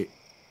didn't make it.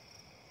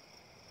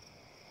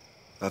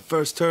 I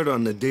first heard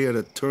on the day of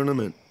the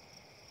tournament.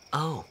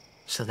 Oh,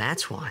 so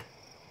that's why.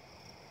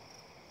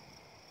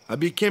 I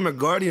became a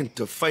guardian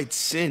to fight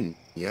Sin,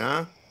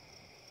 yeah?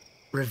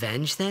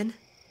 Revenge, then?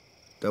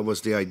 That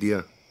was the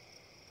idea.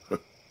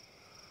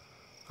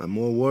 I'm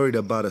more worried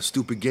about a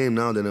stupid game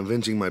now than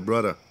avenging my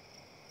brother.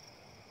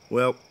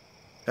 Well,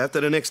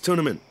 after the next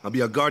tournament, I'll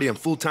be a guardian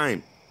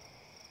full-time.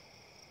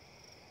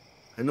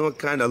 I know it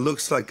kinda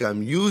looks like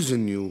I'm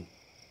using you,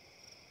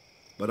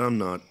 but I'm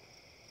not.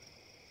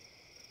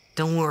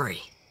 Don't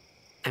worry.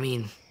 I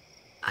mean,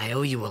 I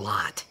owe you a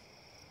lot.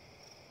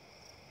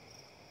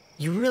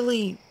 You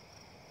really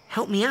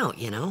helped me out,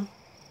 you know?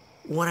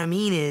 What I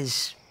mean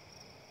is...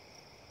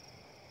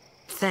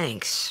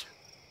 Thanks,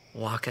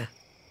 Wakka.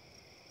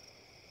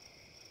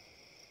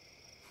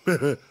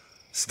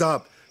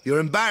 Stop. You're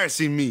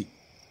embarrassing me.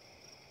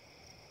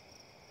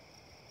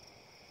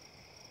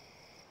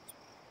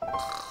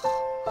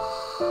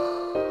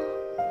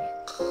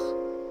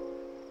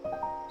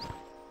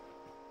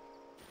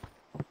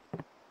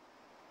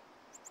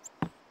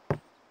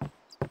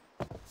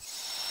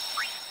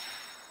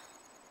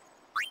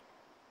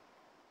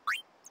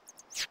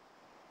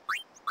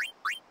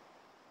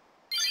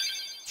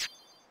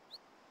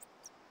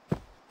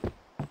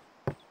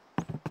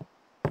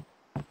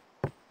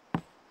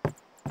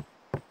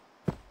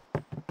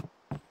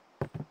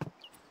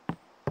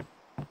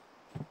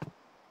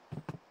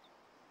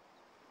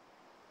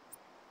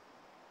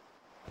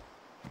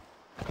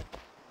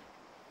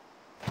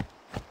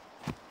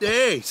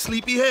 Hey,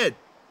 sleepyhead.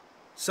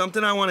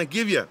 Something I want to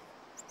give you.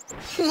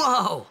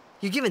 Whoa!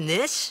 You're giving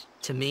this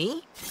to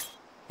me?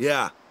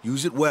 Yeah,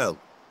 use it well.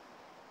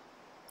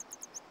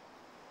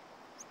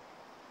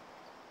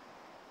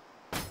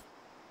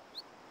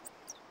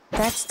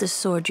 That's the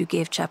sword you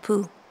gave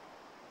Chapu.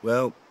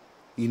 Well,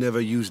 he never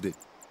used it.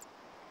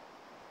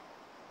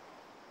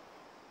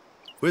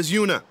 Where's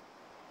Yuna?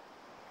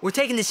 We're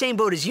taking the same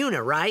boat as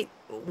Yuna, right?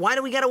 Why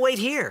do we gotta wait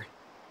here?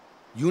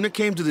 Yuna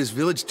came to this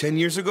village 10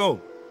 years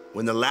ago,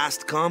 when the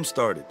last calm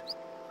started.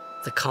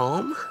 The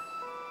calm?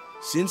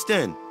 Since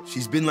then,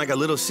 she's been like a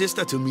little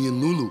sister to me and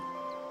Lulu.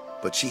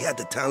 But she had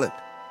the talent.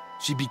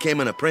 She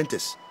became an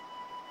apprentice.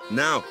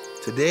 Now,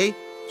 today,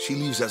 she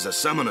leaves as a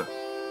summoner.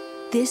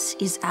 This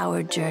is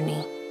our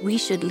journey. We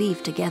should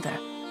leave together.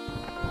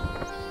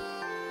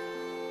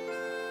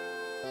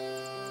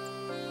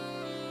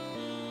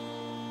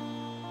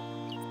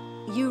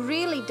 You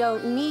really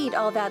don't need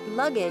all that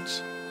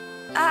luggage.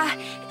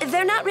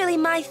 They're not really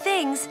my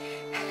things.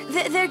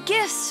 They're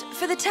gifts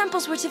for the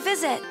temples we're to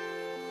visit.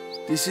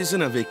 This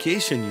isn't a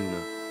vacation,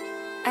 Yuna.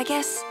 I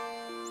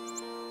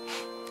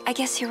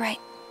guess you're right.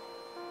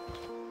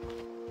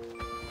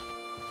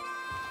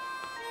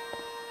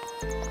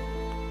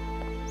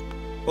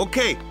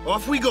 Okay,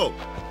 off we go.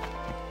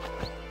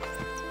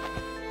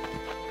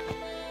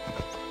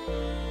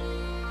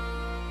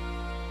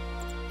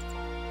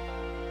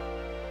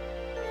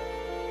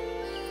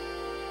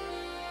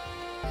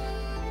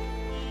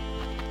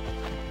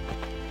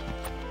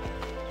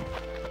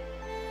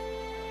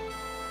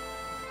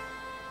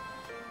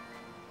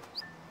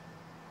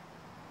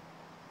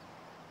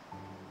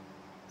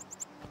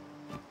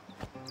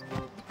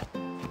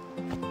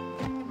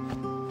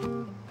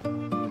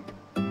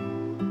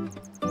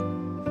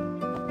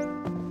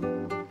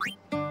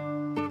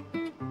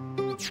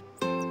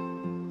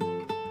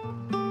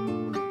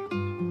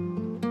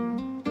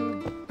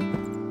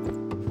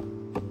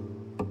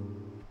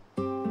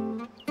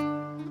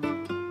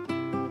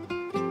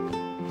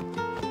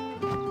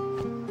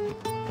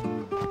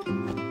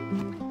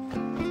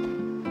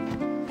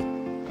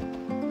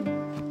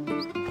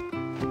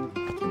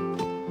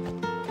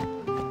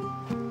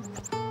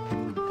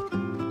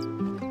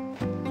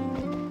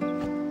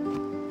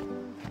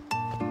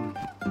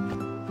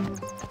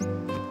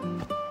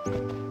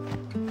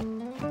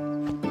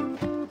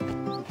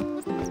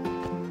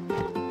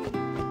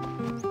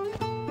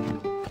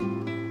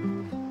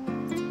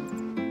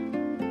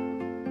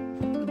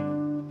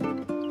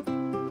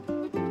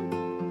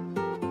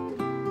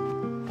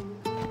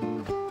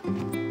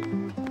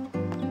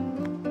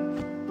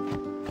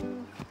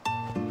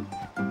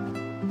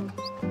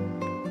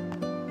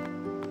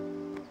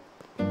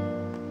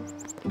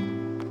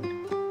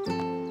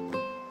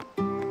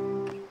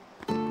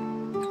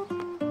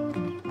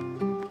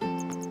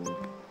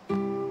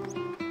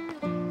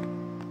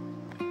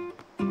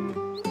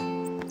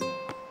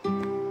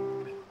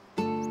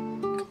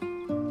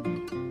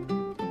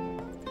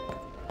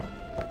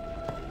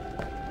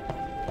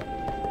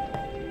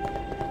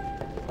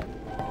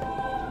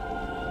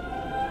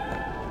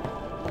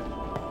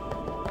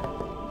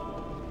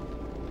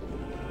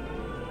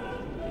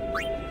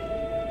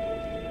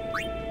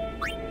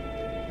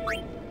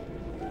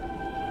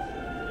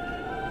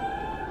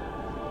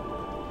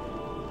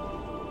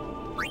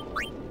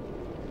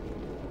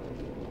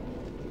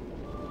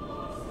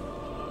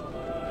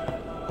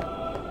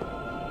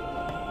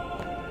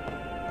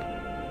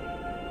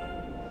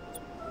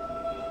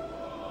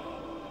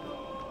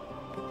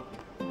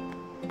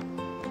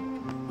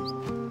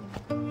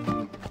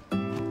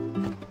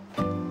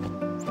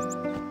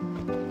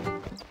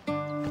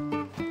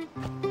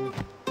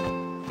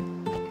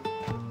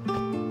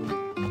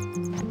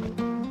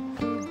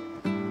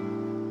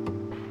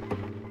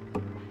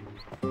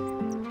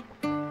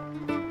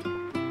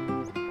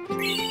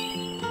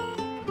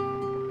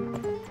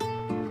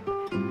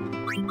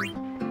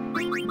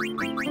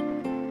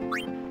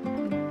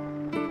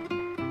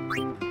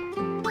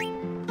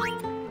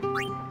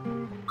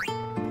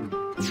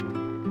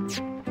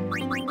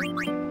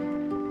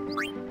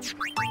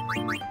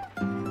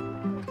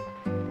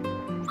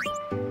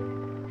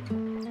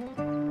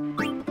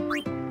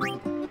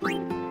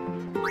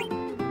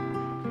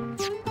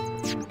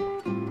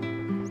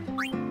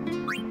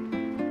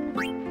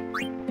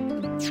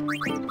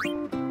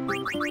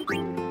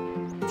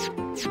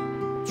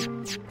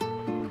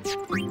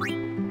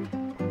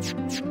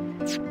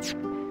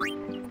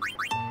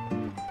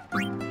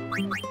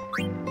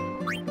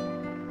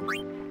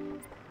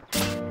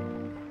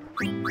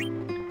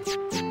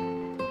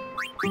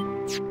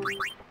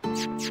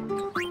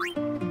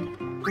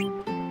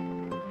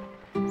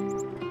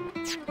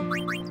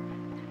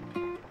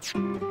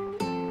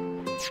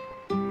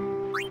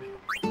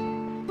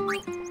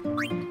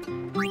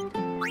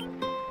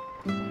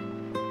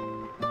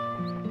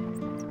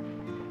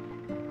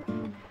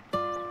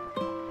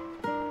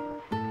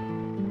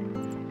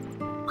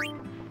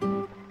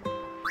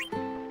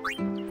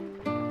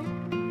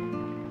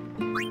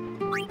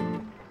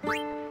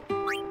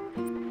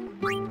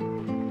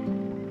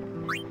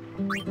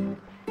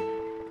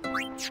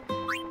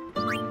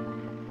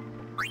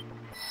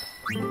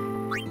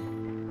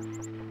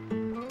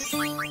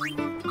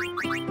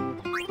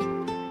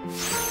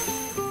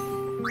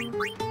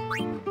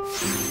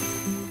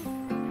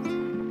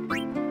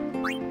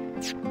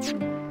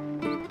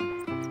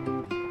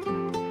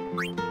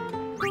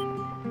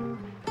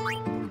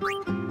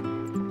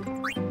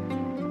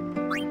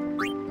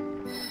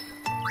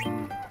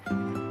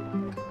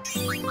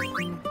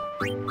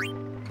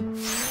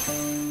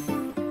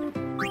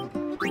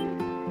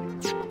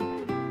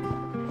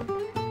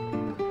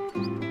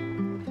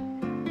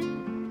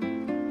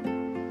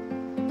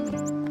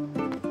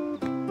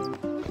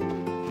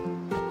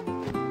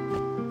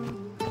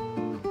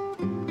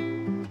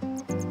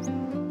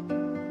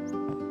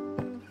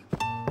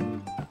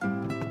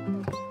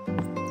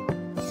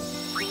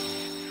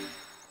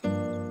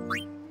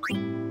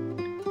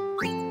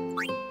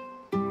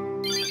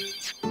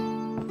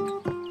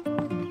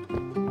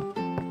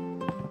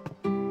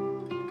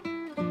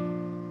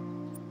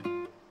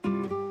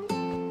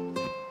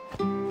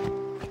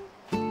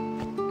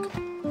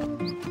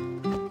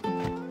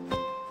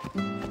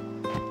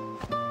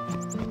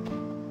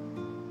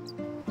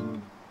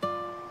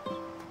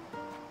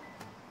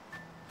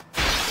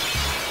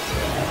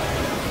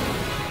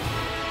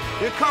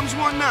 Here comes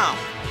one now.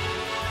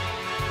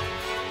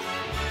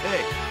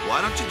 Hey,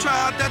 why don't you try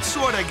out that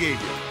sword I gave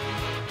you?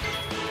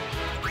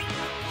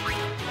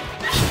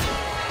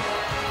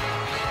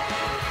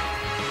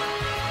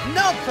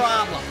 No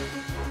problem.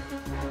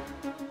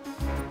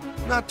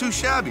 Not too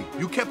shabby.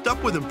 You kept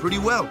up with him pretty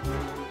well.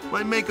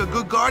 Might make a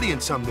good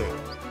guardian someday.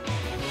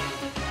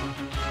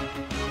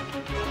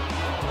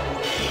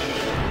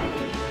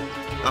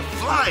 A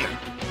flyer!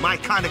 My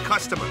kind of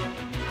customer.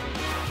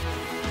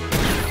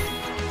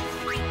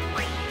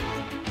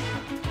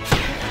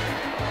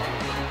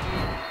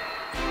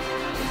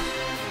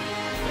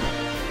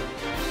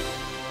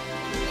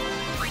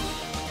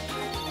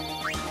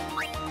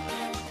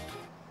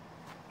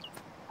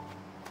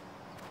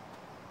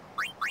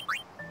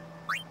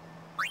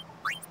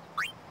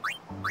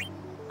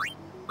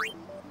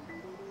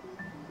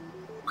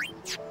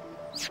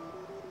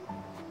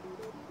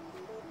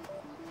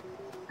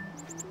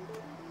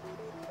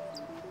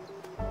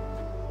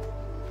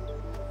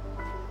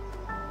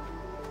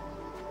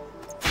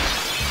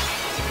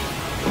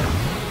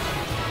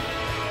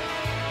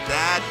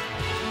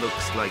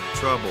 Looks like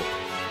trouble.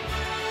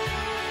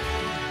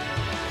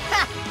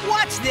 Ha!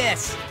 Watch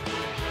this!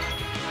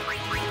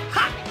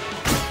 Ha!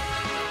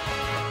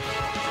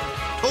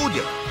 Told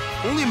you,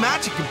 only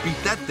magic can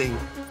beat that thing.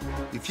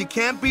 If you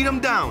can't beat them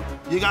down,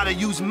 you gotta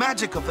use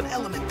magic of an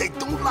element they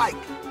don't like.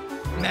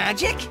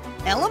 Magic?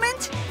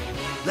 Element?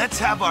 Let's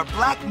have our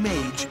black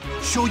mage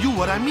show you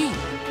what I mean.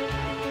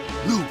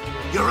 Lou,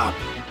 you're up.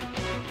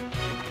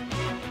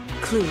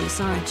 Clueless,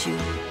 aren't you?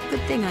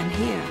 Good thing I'm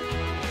here.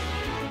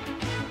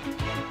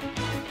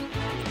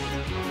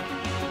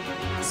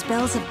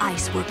 Spells of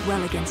ice work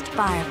well against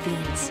fire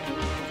fiends,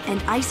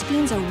 and ice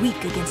fiends are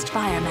weak against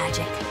fire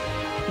magic.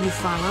 You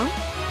follow?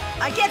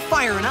 I get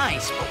fire and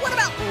ice, but what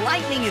about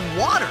lightning and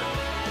water?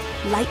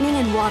 Lightning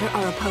and water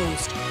are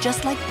opposed,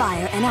 just like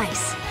fire and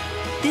ice.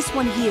 This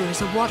one here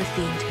is a water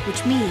fiend,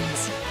 which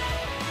means...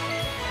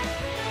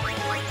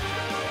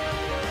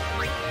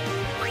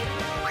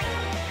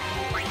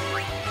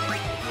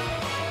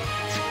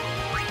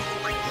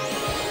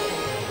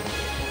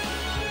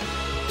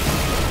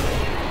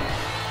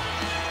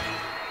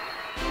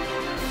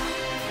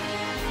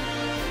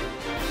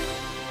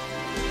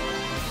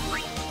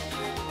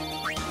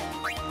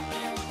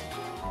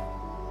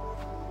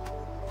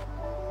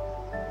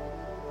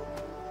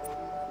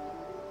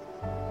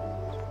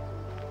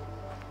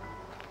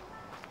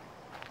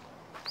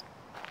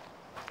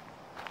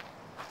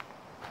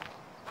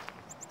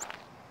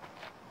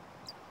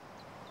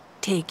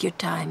 Take your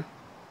time.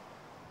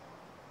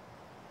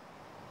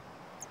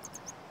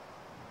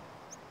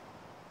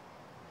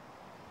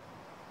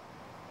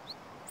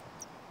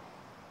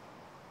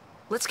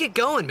 Let's get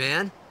going,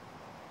 man.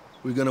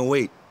 We're gonna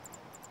wait.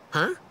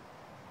 Huh?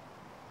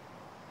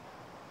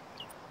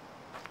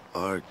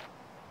 Are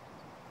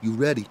you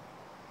ready?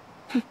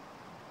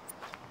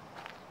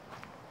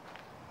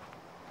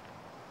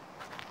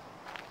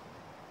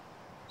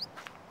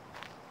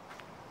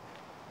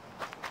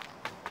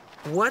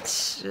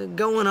 What's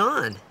going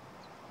on?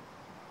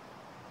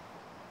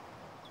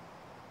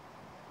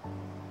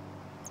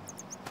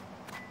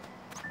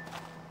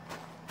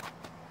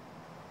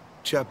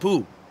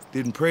 Chappu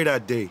didn't pray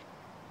that day.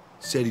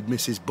 Said he'd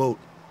miss his boat.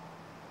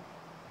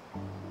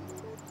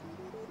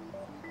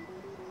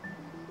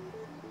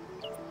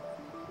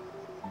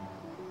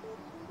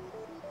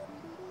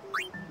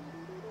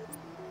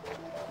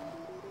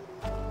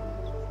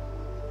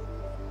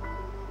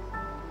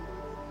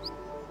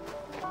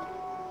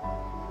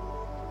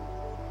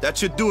 That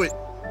should do it.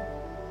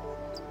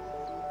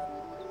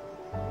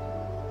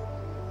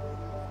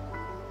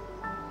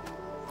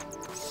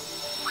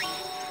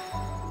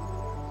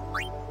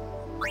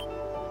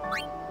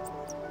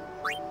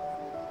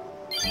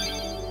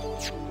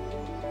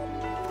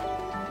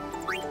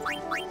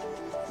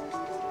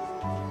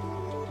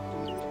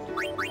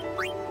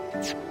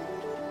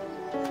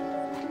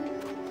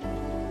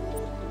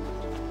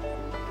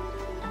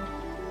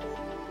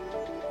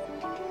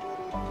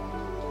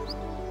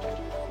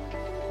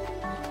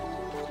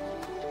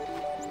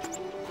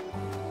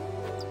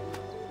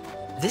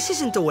 This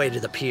isn't the way to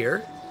the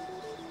pier.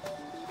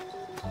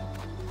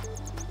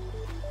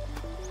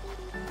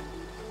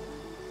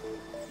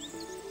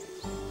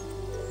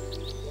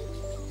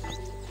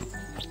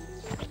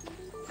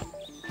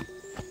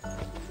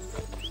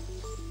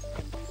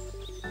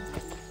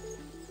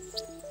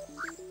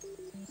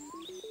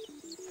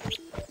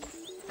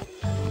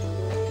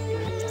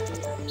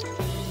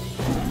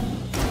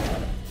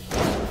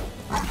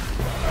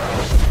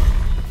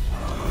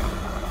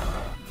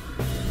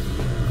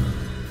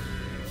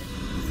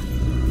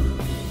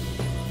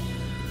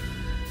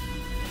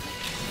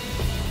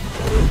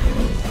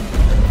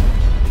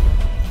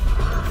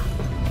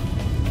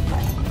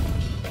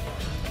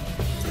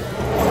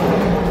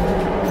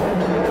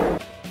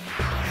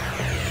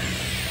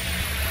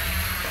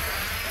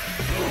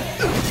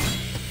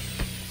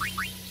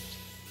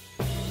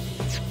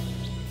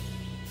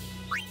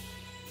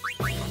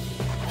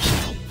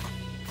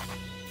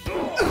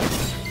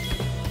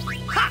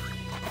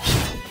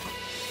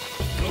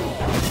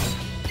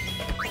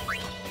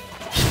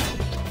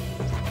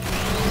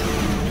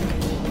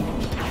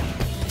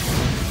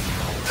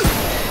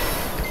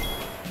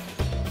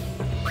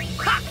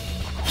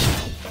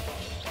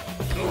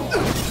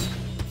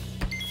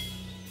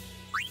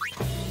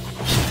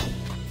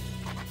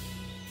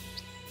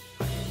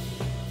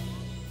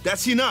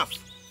 That's enough.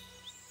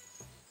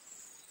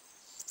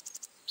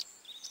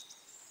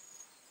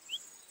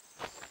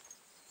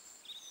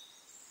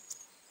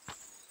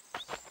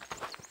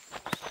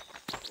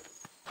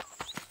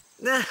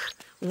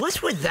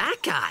 What's with that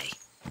guy?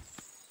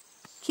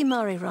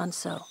 Kimari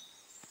Ronso,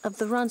 of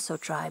the Ronso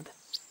tribe.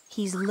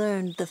 He's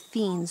learned the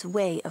Fiend's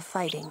way of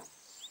fighting.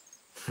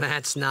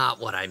 That's not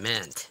what I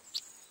meant.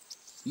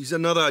 He's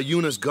another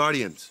Yuna's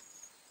guardians.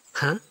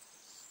 Huh?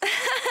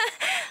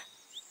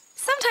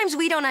 Sometimes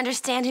we don't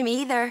understand him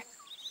either.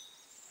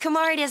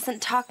 Kimari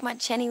doesn't talk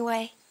much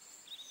anyway.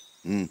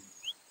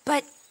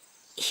 But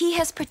he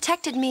has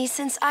protected me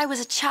since I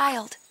was a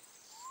child.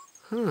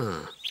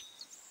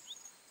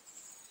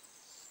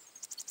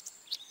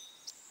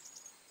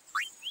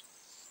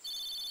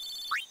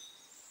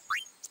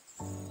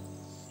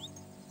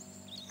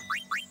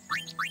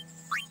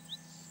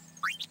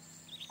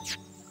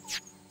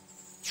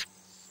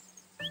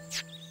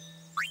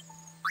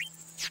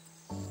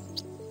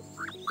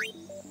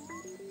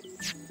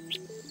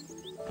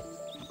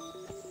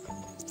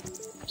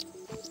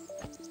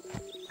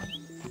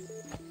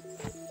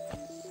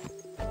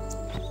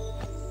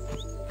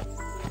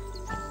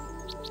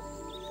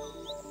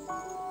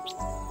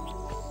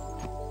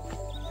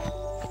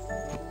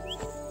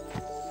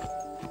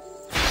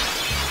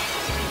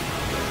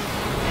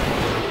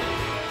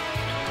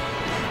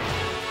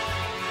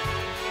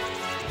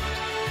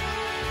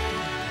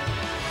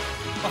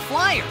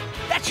 Flyer!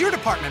 That's your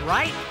department,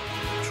 right?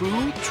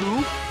 True.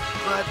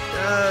 But,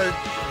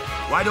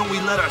 why don't we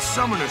let our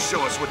summoner show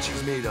us what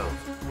she's made of?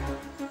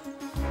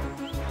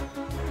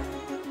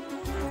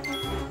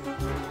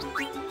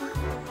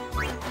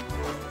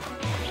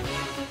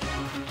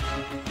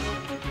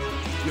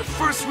 Your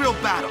first real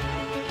battle.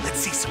 Let's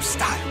see some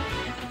style.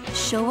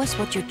 Show us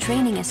what your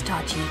training has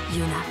taught you,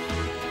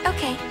 Yuna.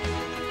 Okay.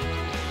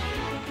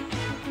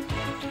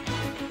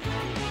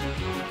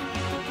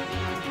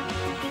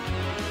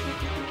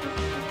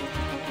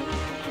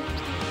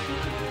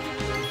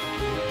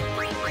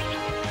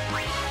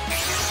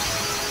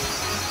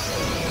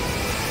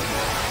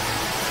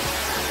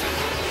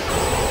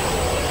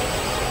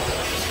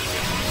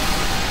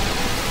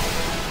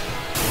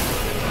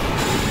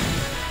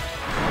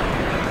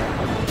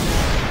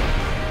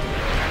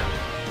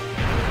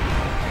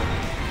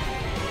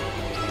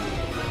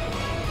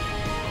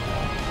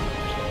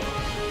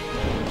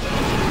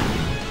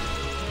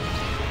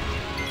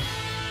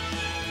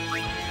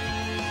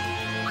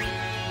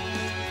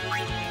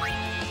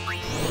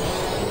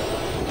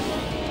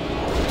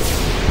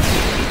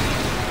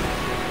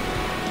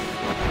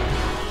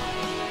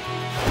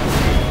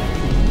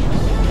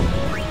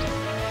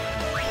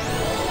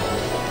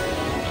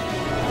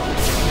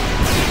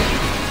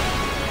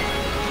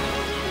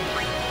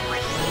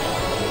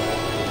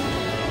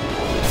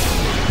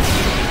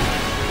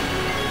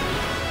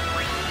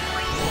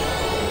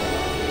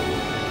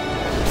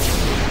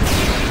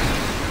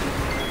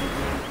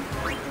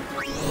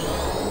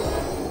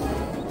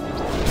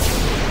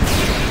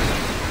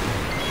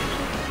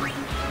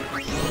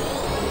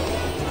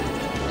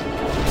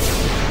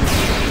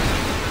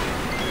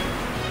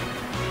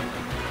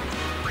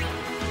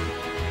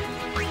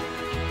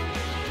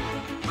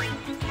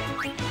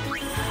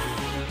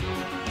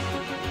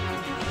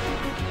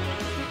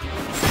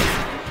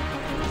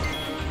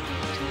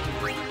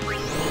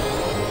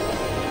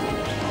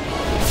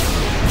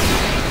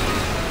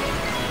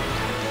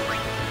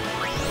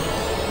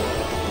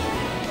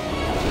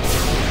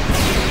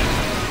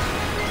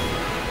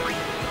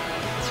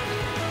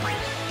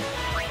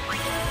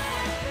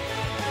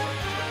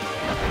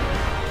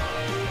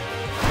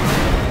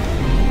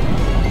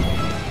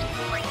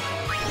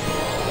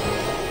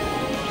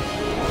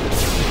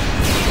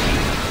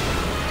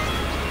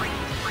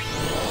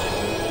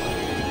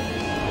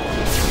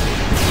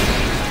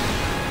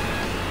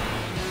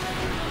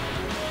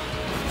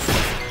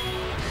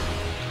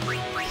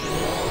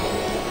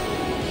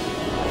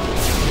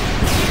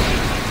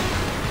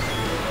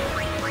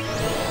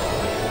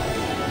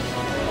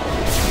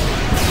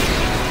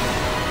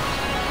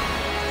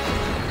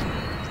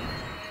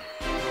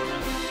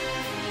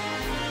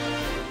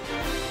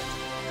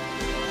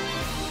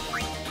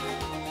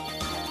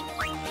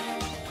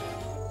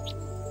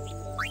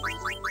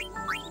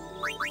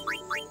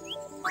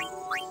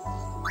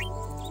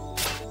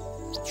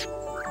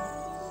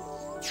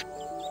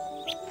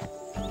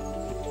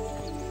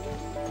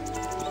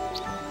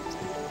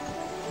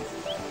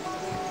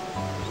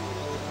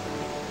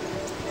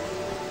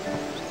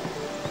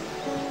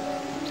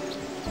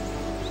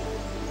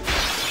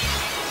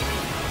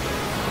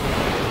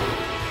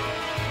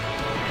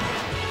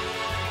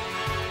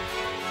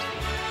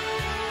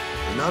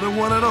 Another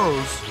one of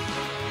those.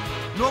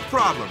 No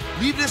problem.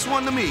 Leave this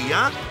one to me,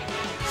 huh?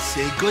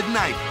 Say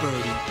goodnight,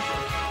 birdie.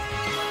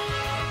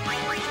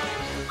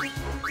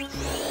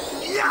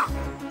 Yeah!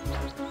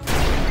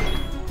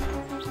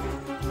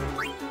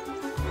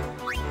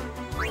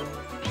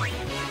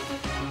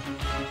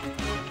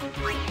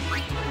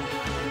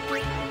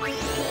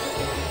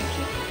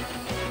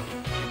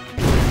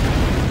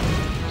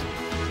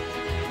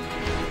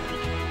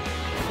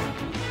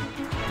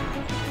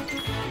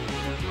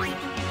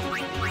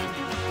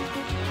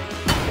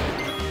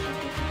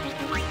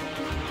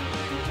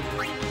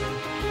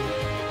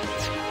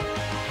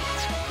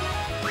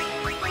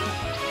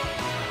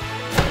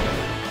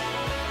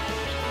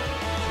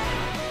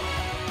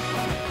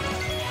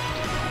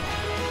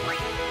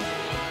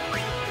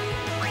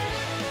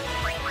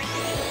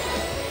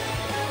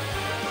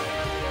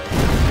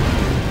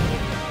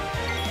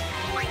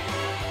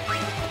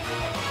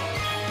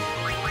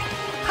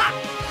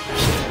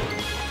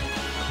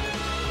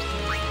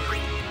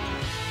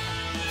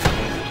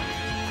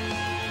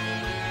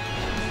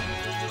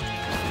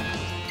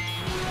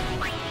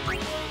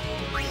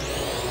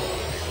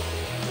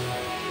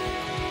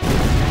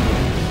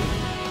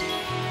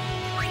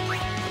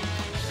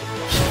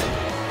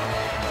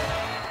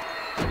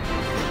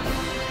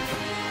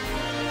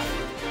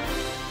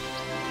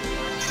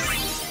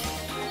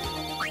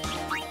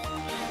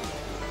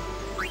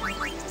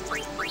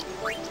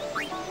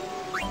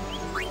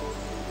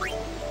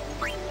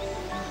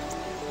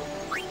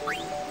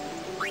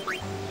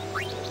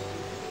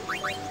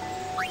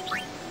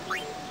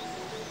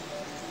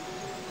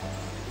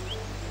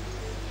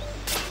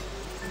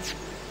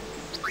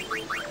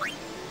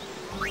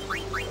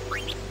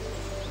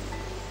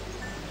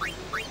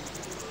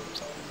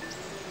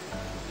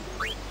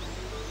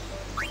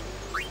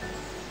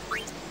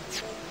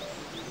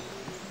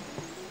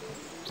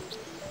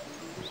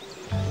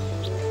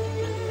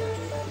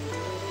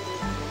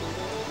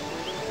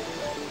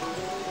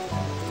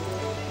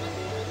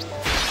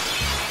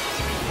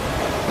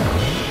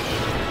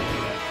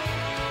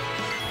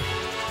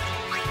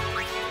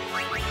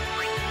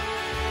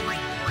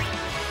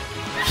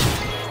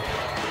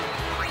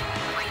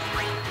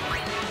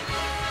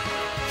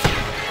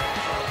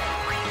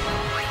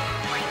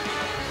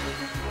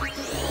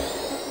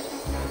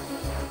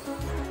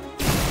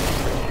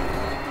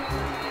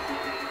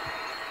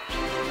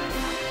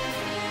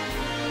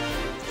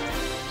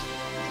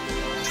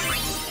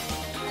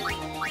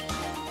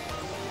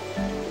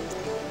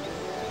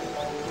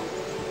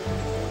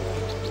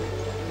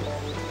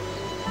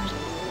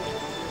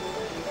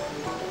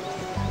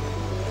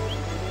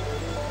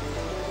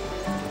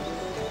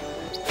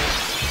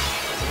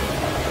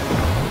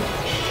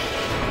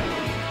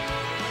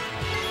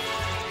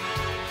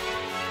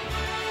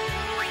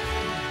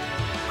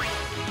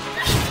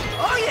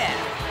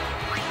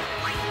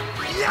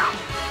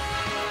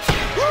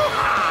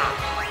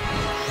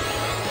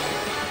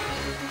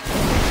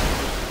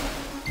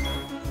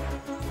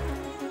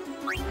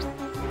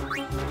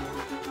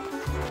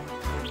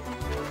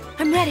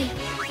 ready.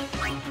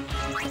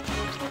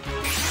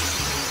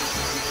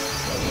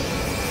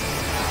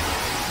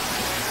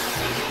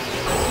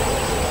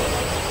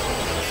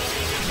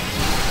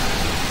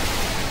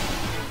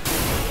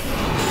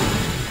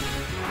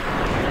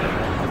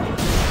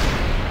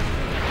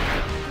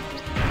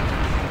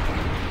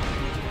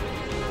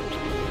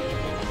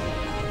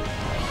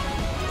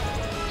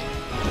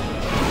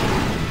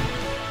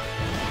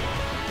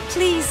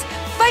 Please,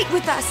 fight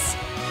with us!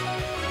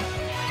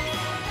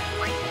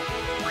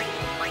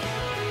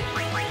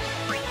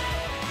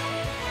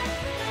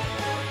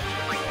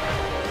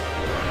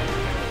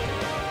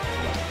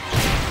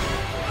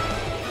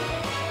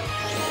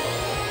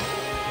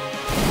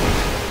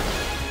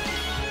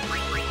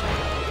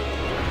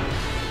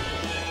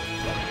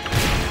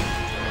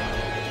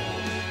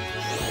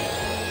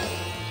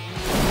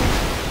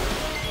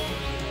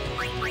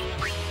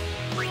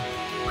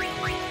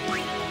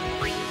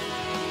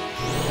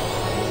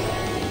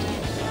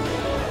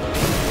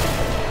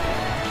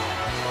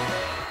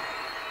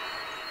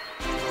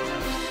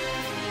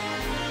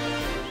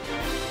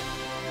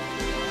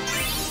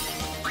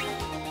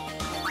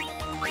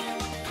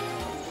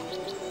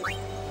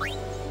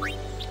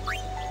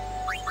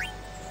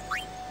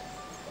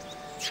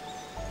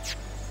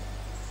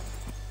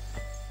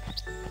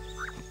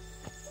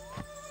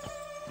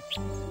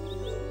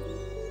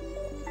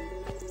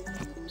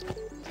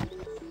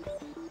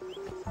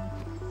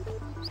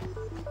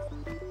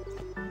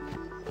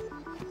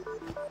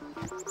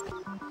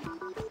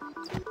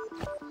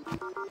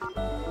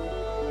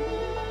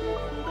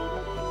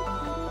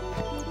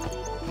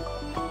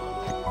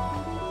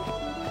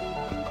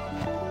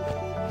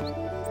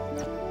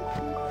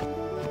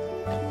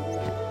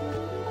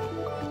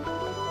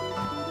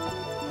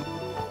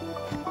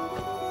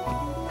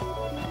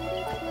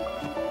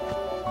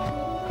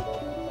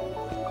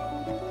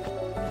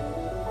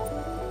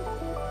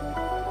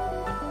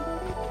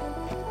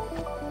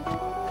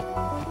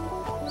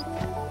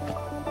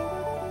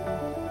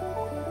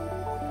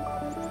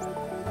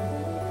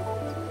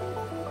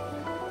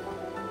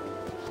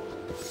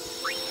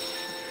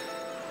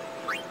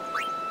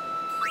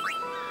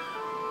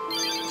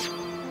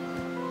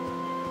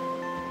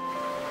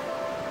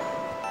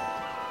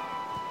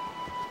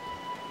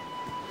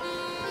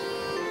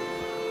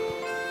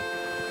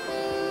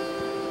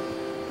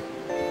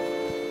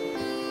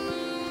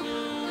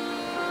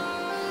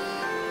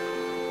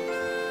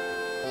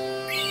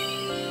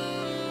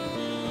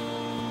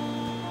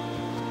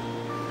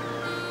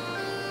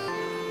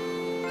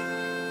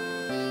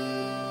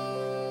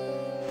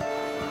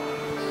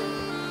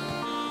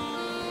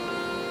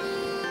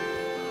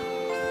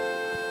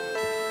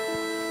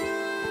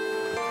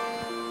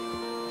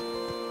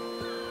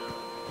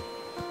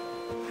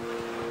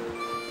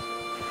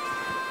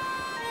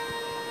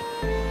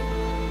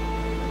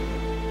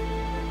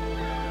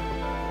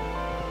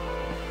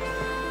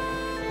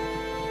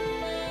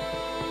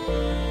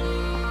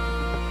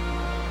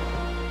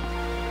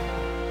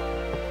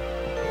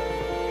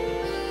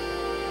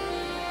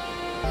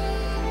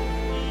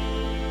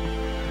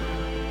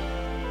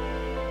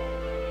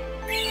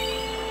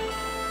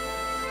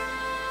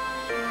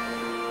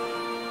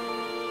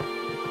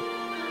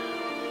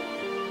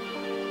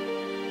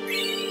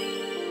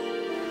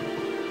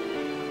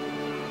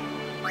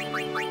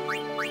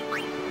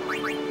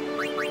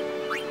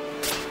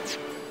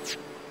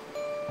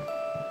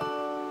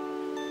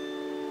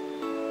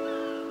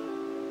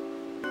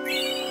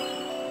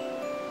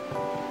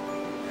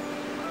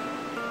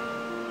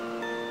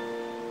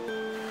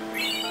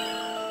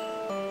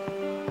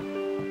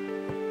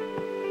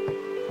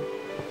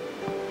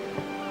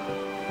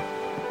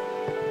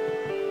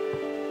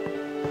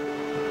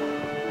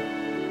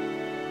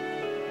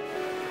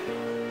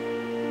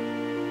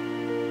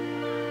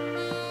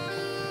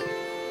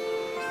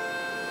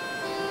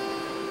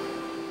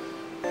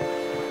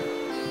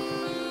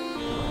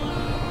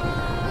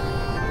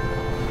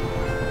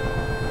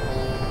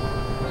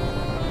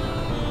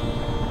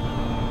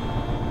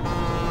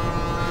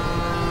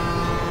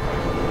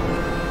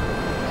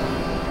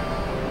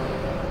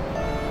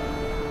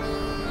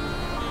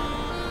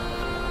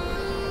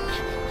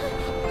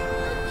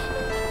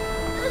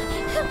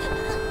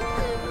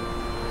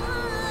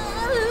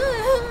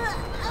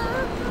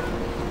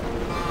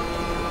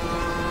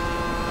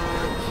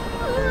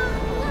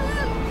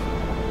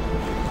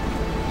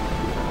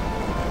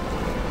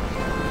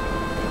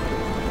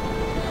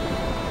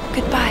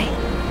 Goodbye.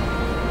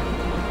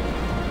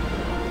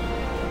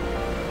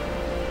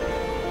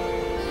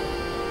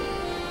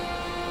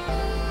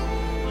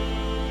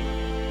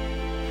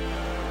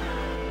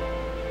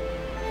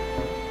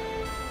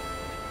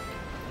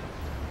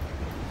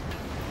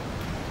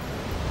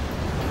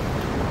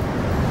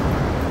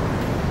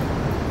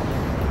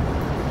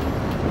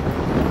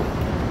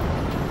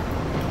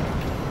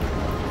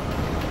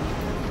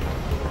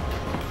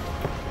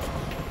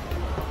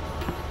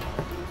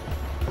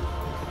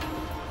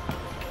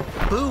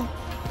 Boo!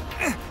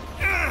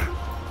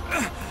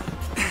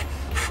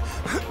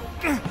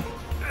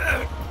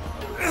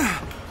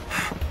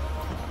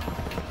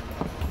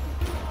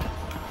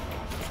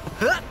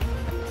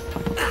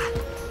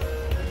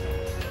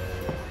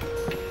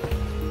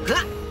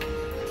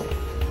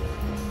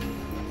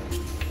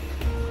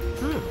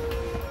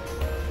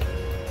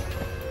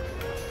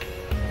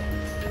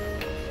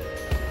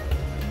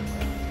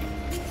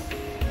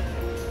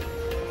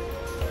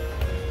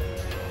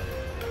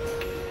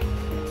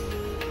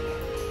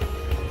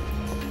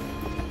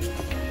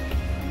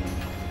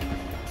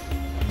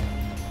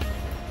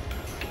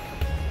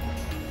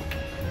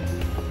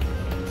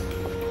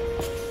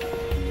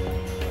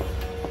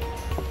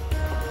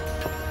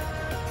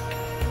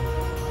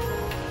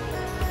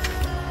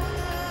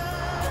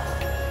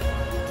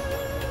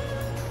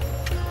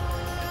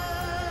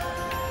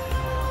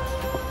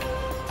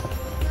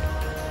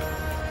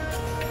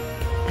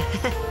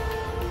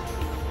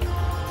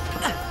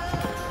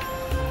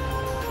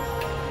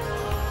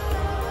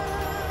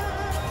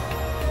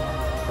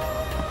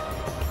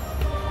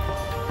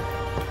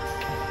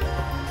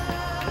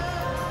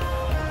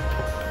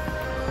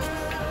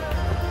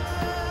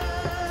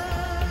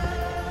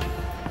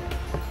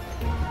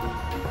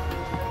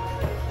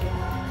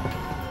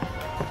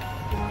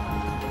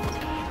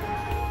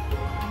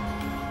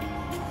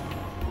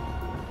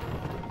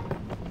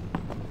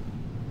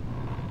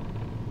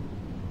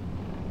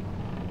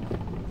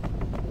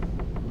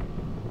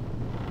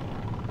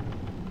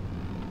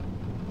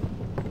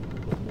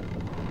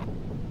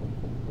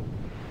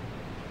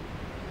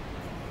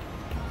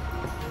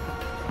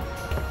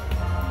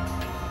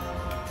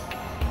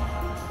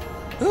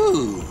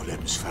 Ooh,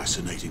 them's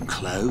fascinating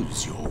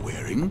clothes you're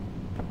wearing.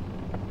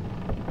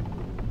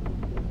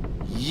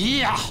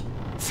 Yeah!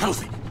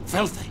 Filthy,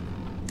 filthy.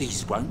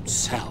 These won't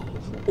sell.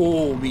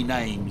 Or me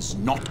name's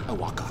not a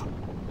Wakka.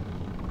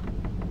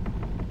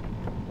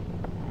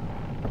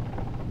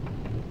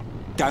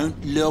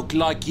 Don't look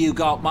like you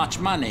got much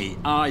money,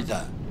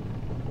 either.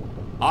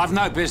 I've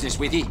no business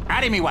with you.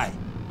 Out of me way.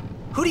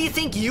 Who do you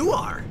think you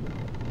are?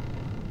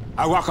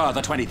 A Wakka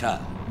the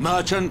 23rd.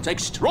 Merchant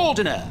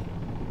extraordinaire.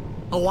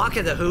 A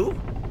Wakka the who?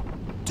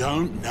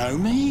 Don't know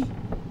me?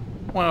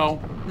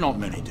 Well, not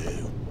many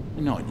do.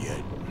 Not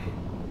yet.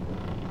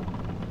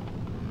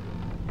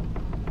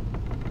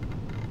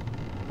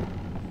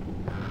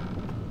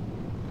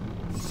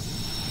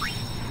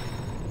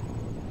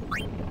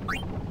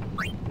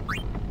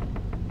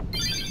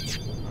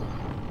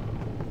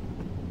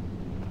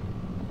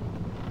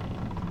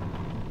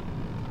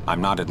 I'm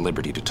not at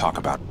liberty to talk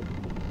about...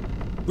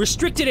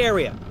 Restricted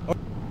area!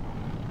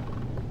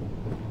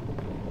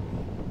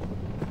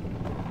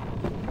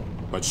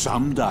 But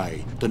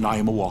someday, the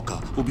name of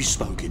Wakka will be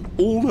spoken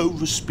all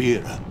over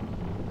Spira.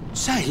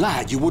 Say,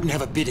 lad, you wouldn't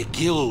have a bit of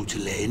gill to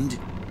lend?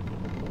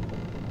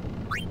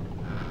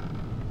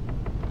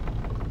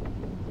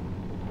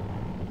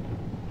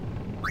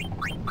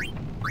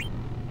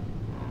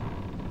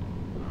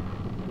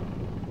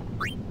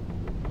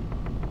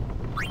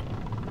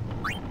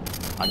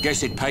 I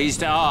guess it pays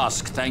to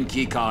ask, thank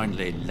ye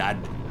kindly, lad.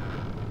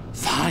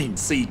 Fine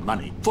seed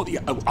money for the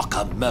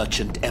Wakka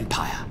merchant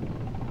empire.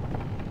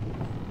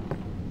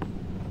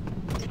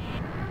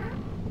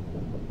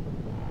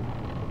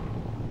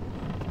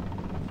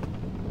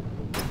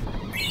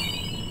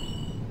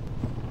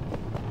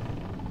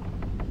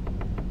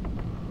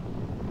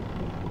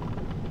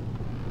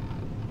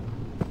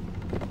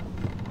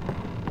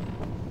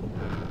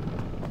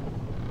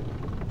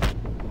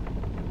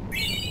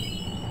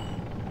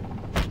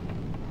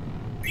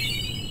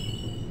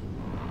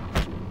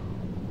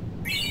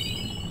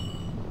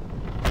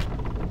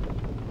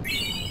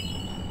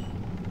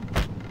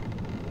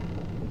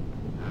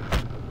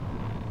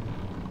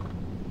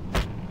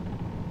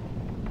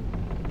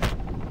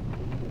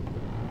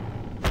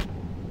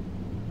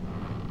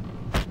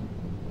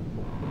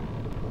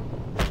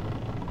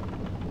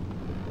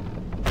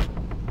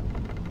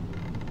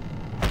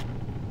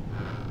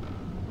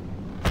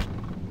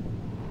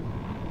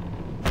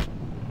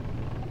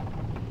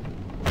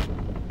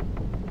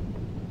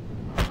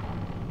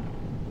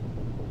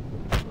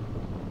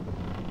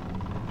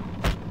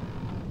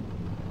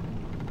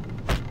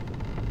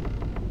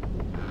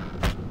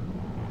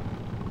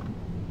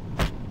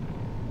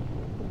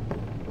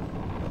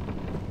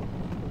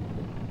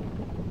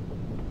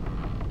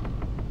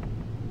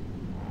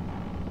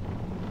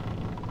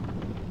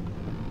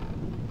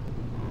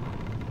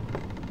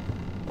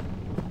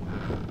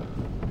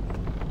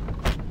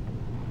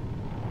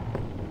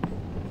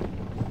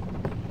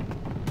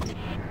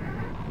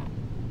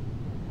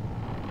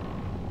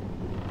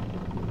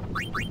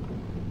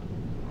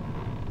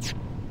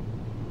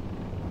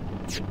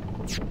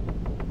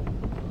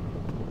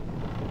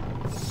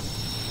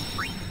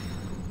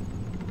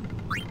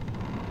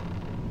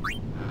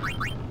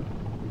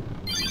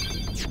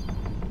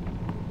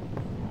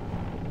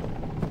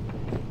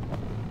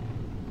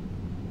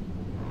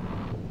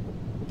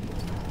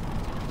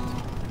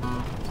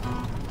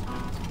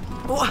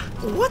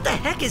 What the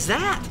heck is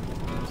that?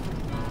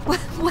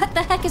 What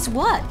the heck is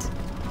what?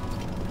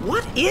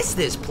 What is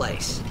this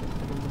place?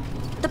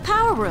 The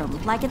power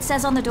room, like it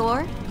says on the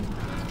door.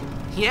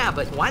 Yeah,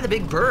 but why the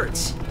big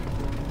birds?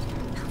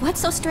 What's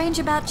so strange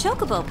about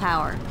chocobo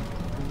power?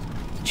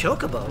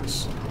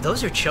 Chocobos?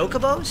 Those are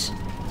chocobos?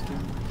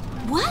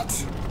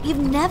 What? You've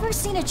never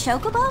seen a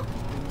chocobo?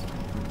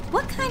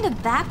 What kind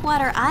of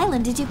backwater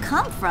island did you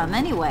come from,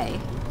 anyway?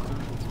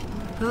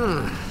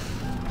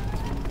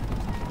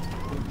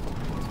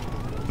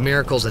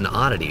 Miracles and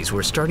oddities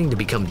were starting to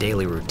become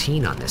daily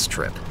routine on this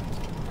trip.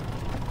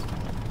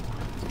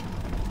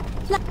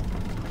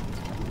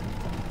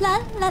 La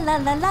la la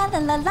la la la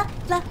la la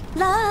la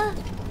la.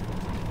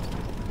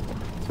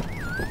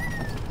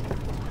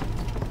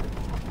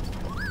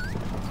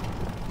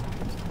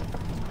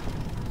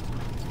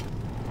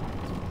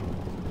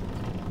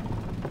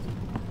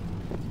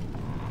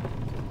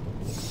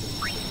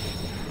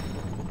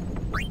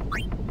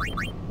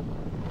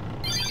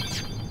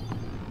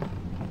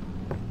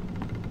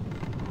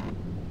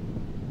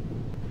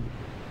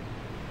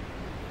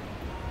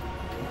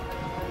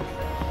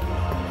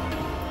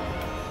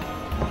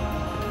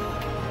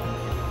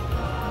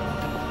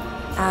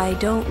 I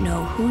don't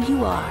know who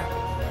you are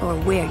or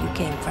where you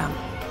came from.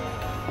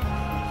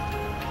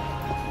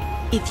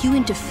 If you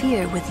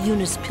interfere with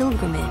Yuna's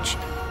pilgrimage,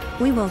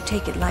 we won't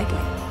take it lightly.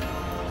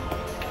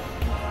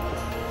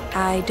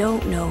 I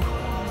don't know.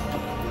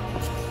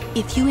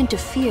 If you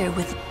interfere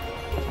with...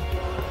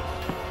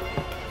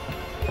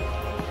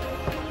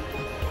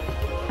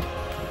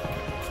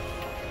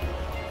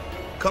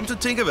 Come to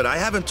think of it, I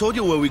haven't told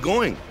you where we're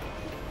going.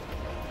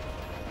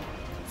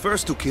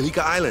 First to Kilika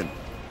Island.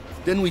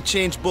 Then we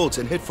change boats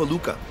and head for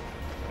Luca.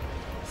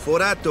 For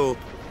that though,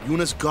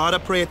 Yuna's gotta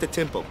pray at the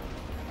temple.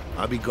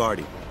 I'll be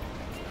guarding.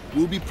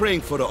 We'll be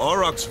praying for the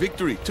Aurochs'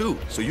 victory too,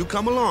 so you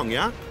come along,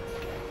 yeah?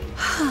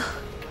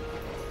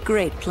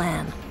 Great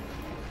plan.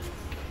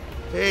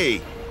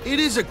 Hey, it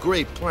is a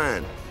great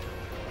plan.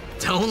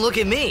 Don't look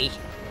at me.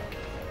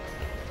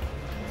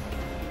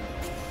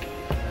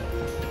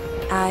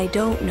 I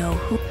don't know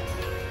who...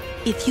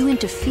 If you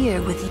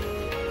interfere with...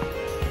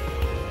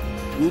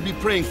 We'll be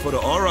praying for the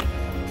Aurochs.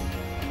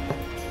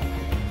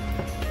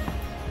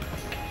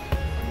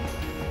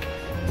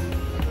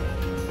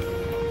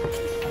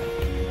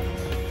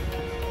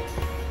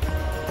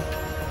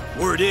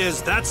 Word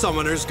is, that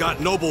summoner's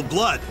got noble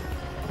blood.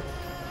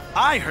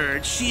 I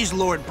heard she's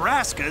Lord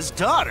Braska's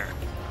daughter.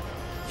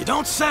 You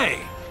don't say.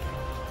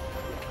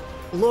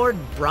 Lord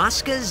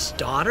Braska's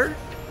daughter?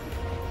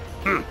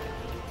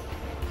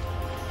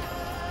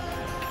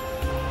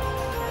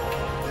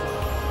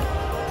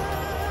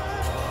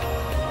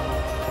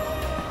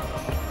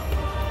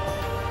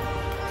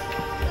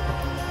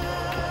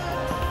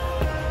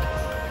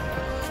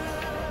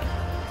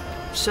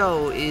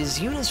 So, is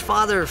Yuna's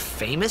father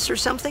famous or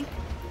something?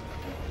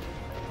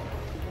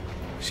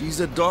 She's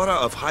the daughter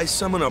of High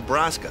Summoner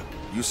Braska.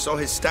 You saw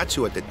his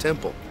statue at the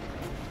temple.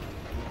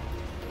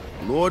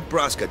 Lord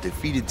Braska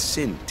defeated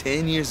Sin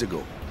 10 years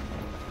ago.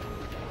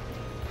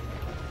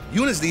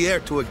 Yuna's the heir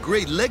to a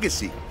great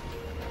legacy.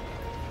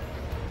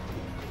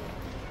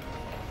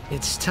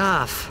 It's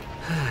tough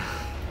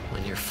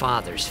when your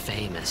father's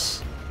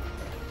famous.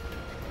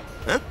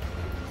 Huh?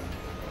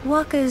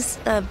 Wakka's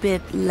a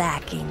bit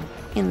lacking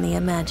in the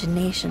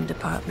imagination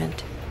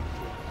department.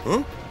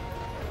 Huh?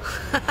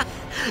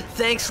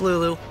 Thanks,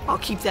 Lulu. I'll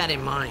keep that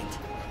in mind.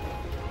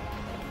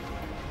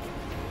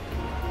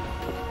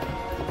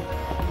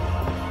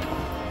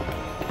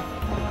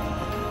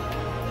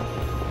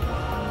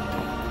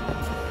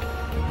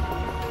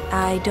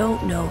 I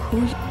don't know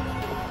who you...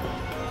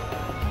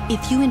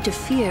 If you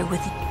interfere with...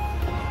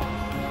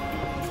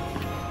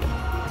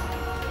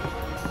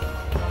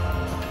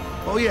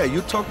 Oh yeah,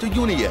 you talked to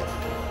Yuna yet?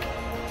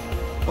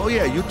 Oh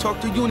yeah, you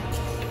talked to Yuna.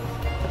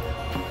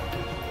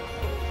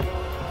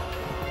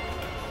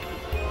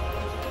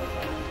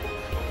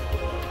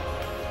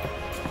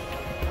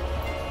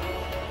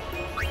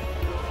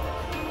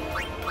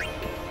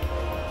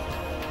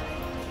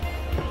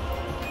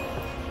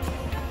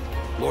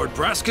 Lord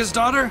Braska's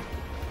daughter?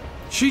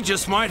 She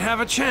just might have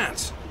a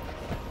chance.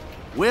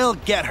 We'll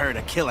get her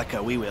to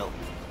Kilika, we will.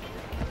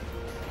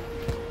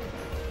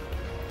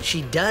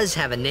 She does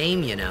have a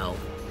name, you know.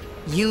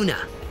 Yuna.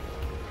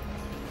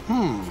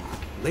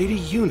 Lady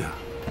Yuna.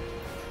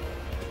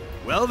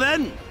 Well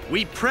then,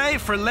 we pray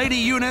for Lady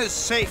Yuna's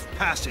safe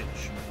passage.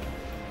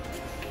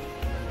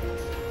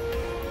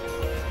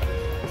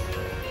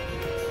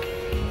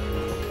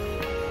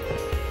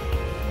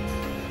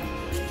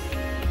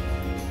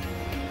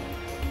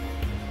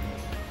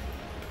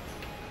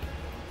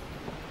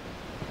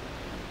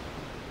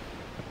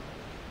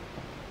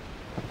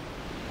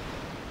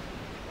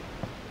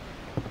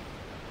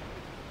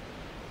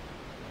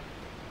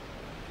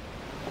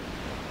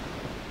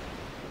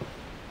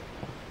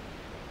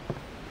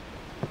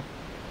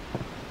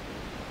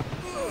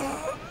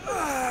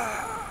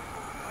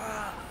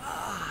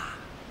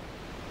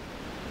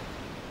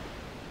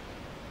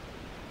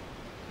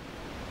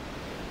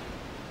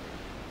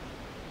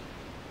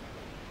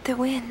 The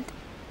wind.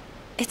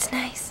 It's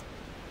nice.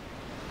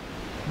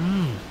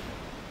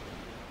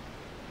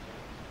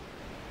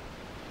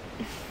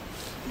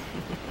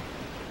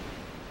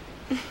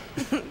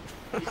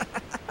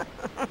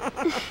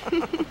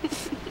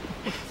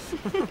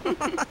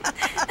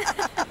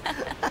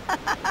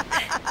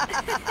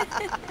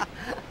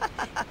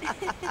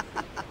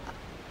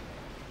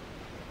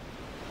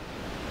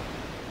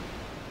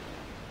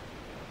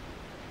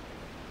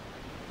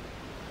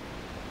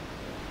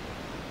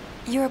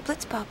 You're a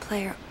Blitzball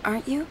player,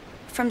 aren't you?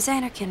 From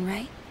Xanarkin,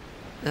 right?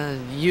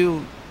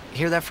 You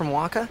hear that from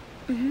Wakka?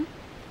 Mm-hmm.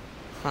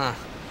 Huh.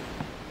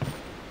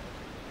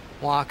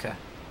 Wakka.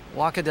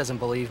 Wakka doesn't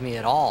believe me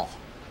at all.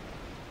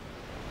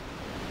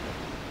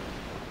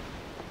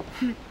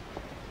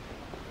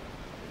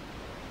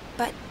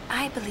 But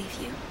I believe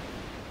you.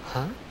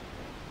 Huh?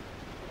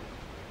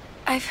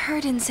 I've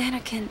heard in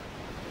Xanarkin,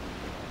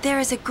 there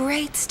is a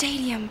great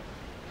stadium,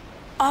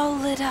 all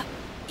lit up,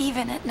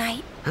 even at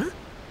night. Huh?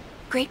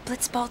 Great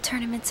Blitzball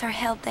tournaments are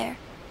held there,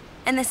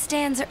 and the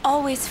stands are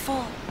always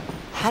full.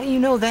 How do you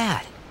know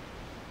that?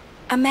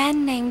 A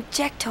man named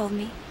Jack told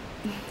me.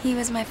 He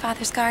was my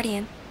father's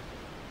guardian.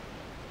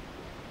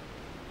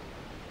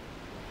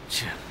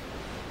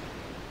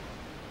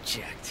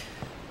 Jacked.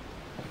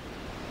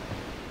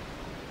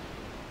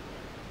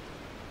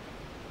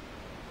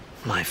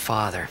 My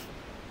father.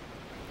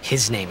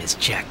 His name is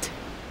Jacked.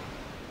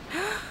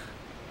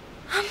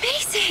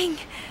 Amazing!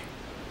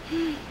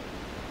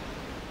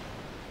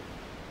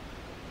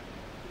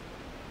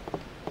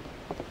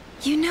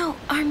 You know,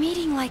 our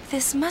meeting like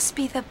this must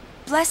be the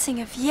blessing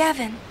of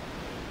Yevon.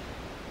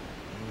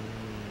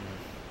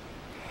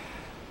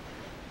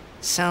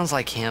 Sounds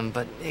like him,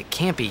 but it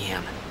can't be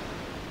him.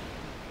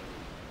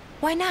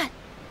 Why not?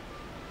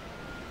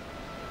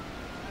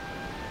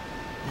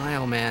 My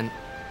old man,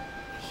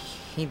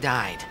 he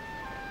died.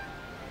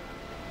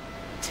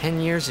 10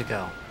 years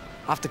ago,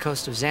 off the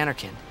coast of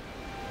Xanarkin.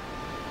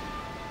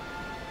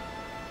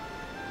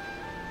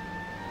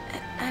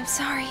 I'm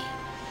sorry.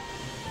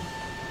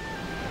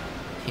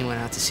 He went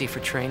out to sea for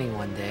training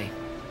one day,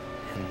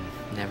 and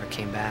never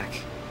came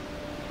back.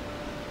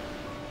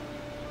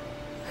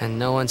 And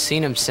no one's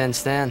seen him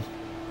since then.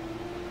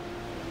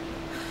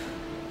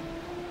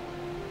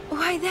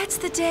 Why, that's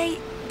the day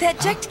that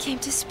Jekt came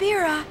to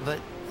Spira. But,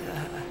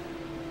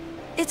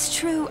 It's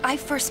true, I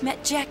first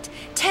met Jekt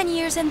 10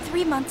 years and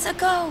 3 months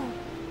ago.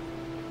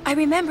 I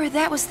remember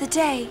that was the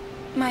day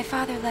my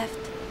father left.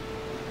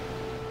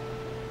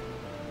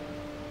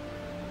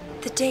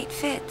 The date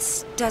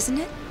fits, doesn't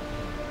it?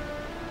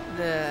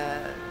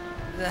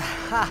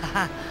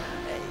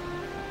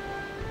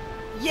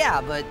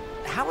 Yeah, but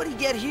how would he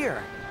get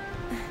here?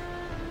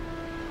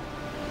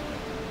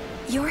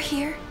 You're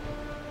here,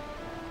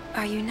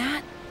 are you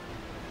not?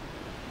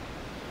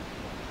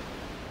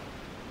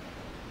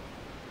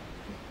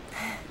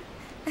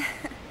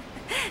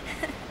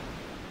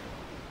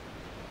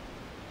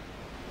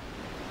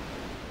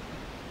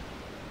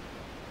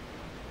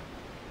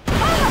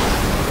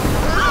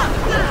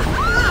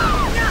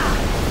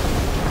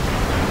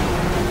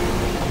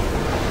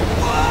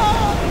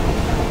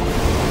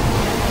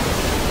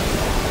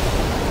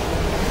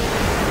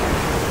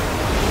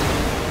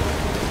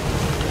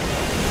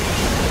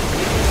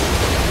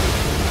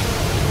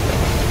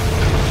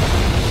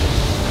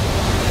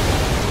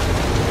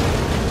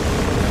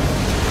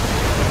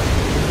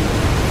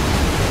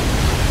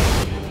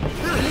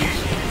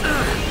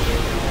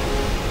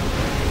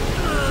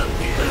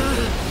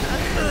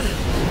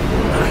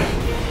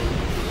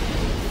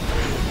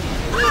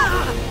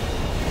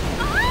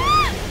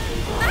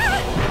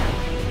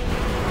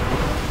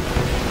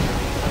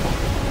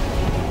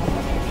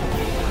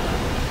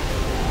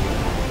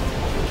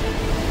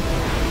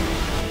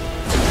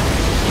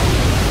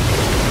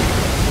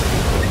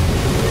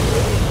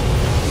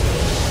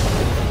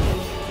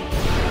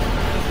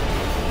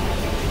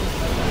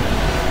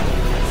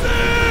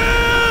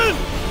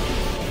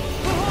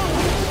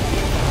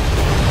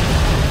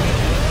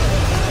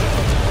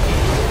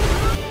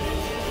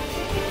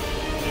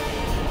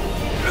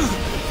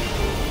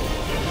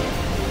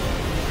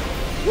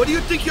 What do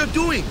you think you're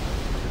doing?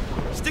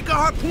 Stick a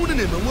harpoon in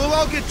him and we'll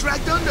all get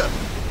dragged under.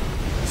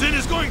 Sin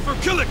is going for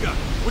Kilika.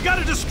 We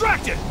gotta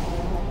distract it.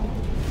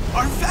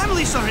 Our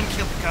families are in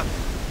Kilika.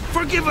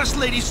 Forgive us,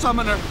 Lady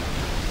Summoner.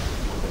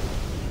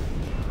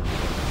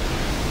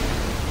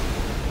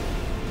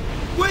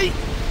 Wait!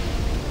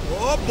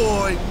 Oh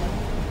boy!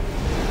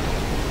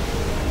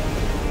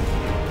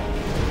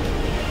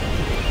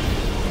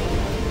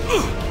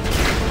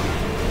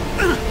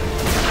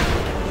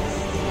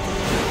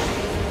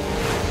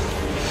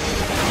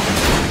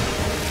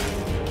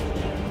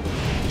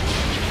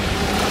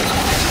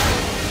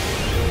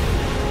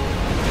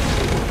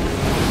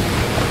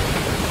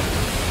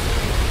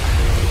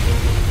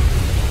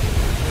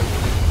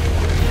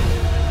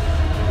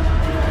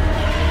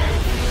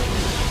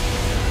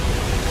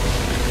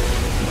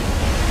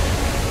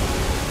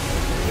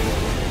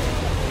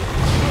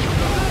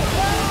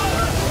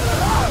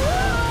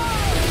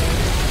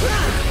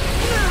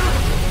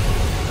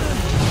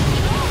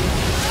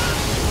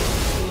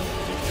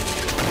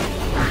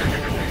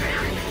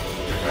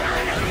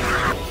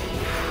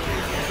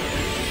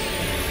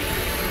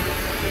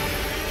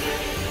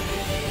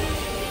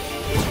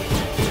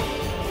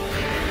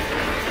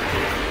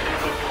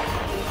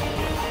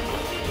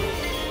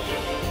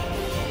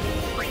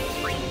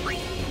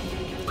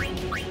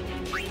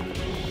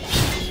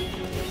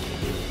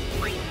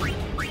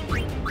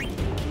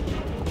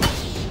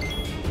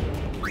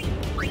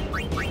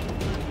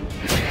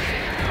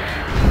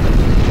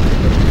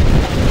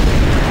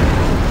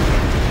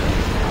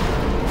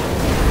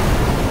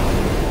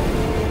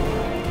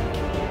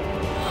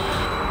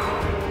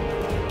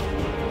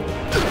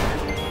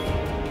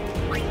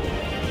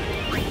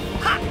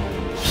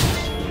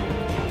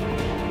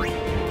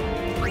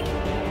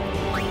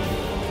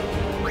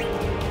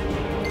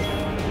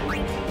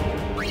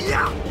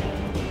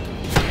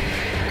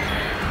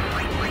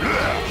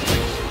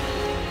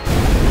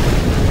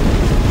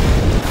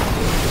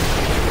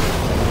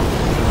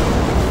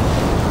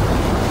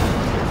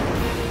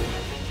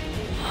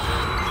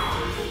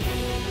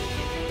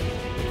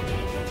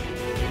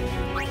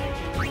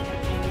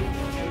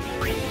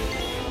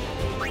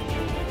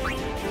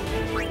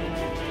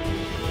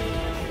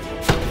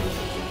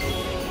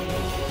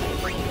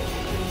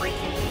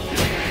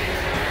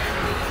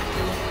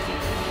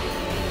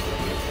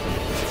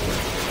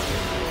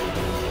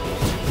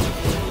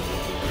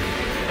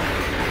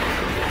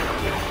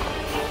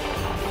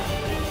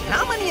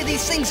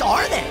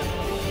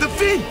 The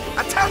fin!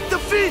 Attack the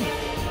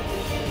fin!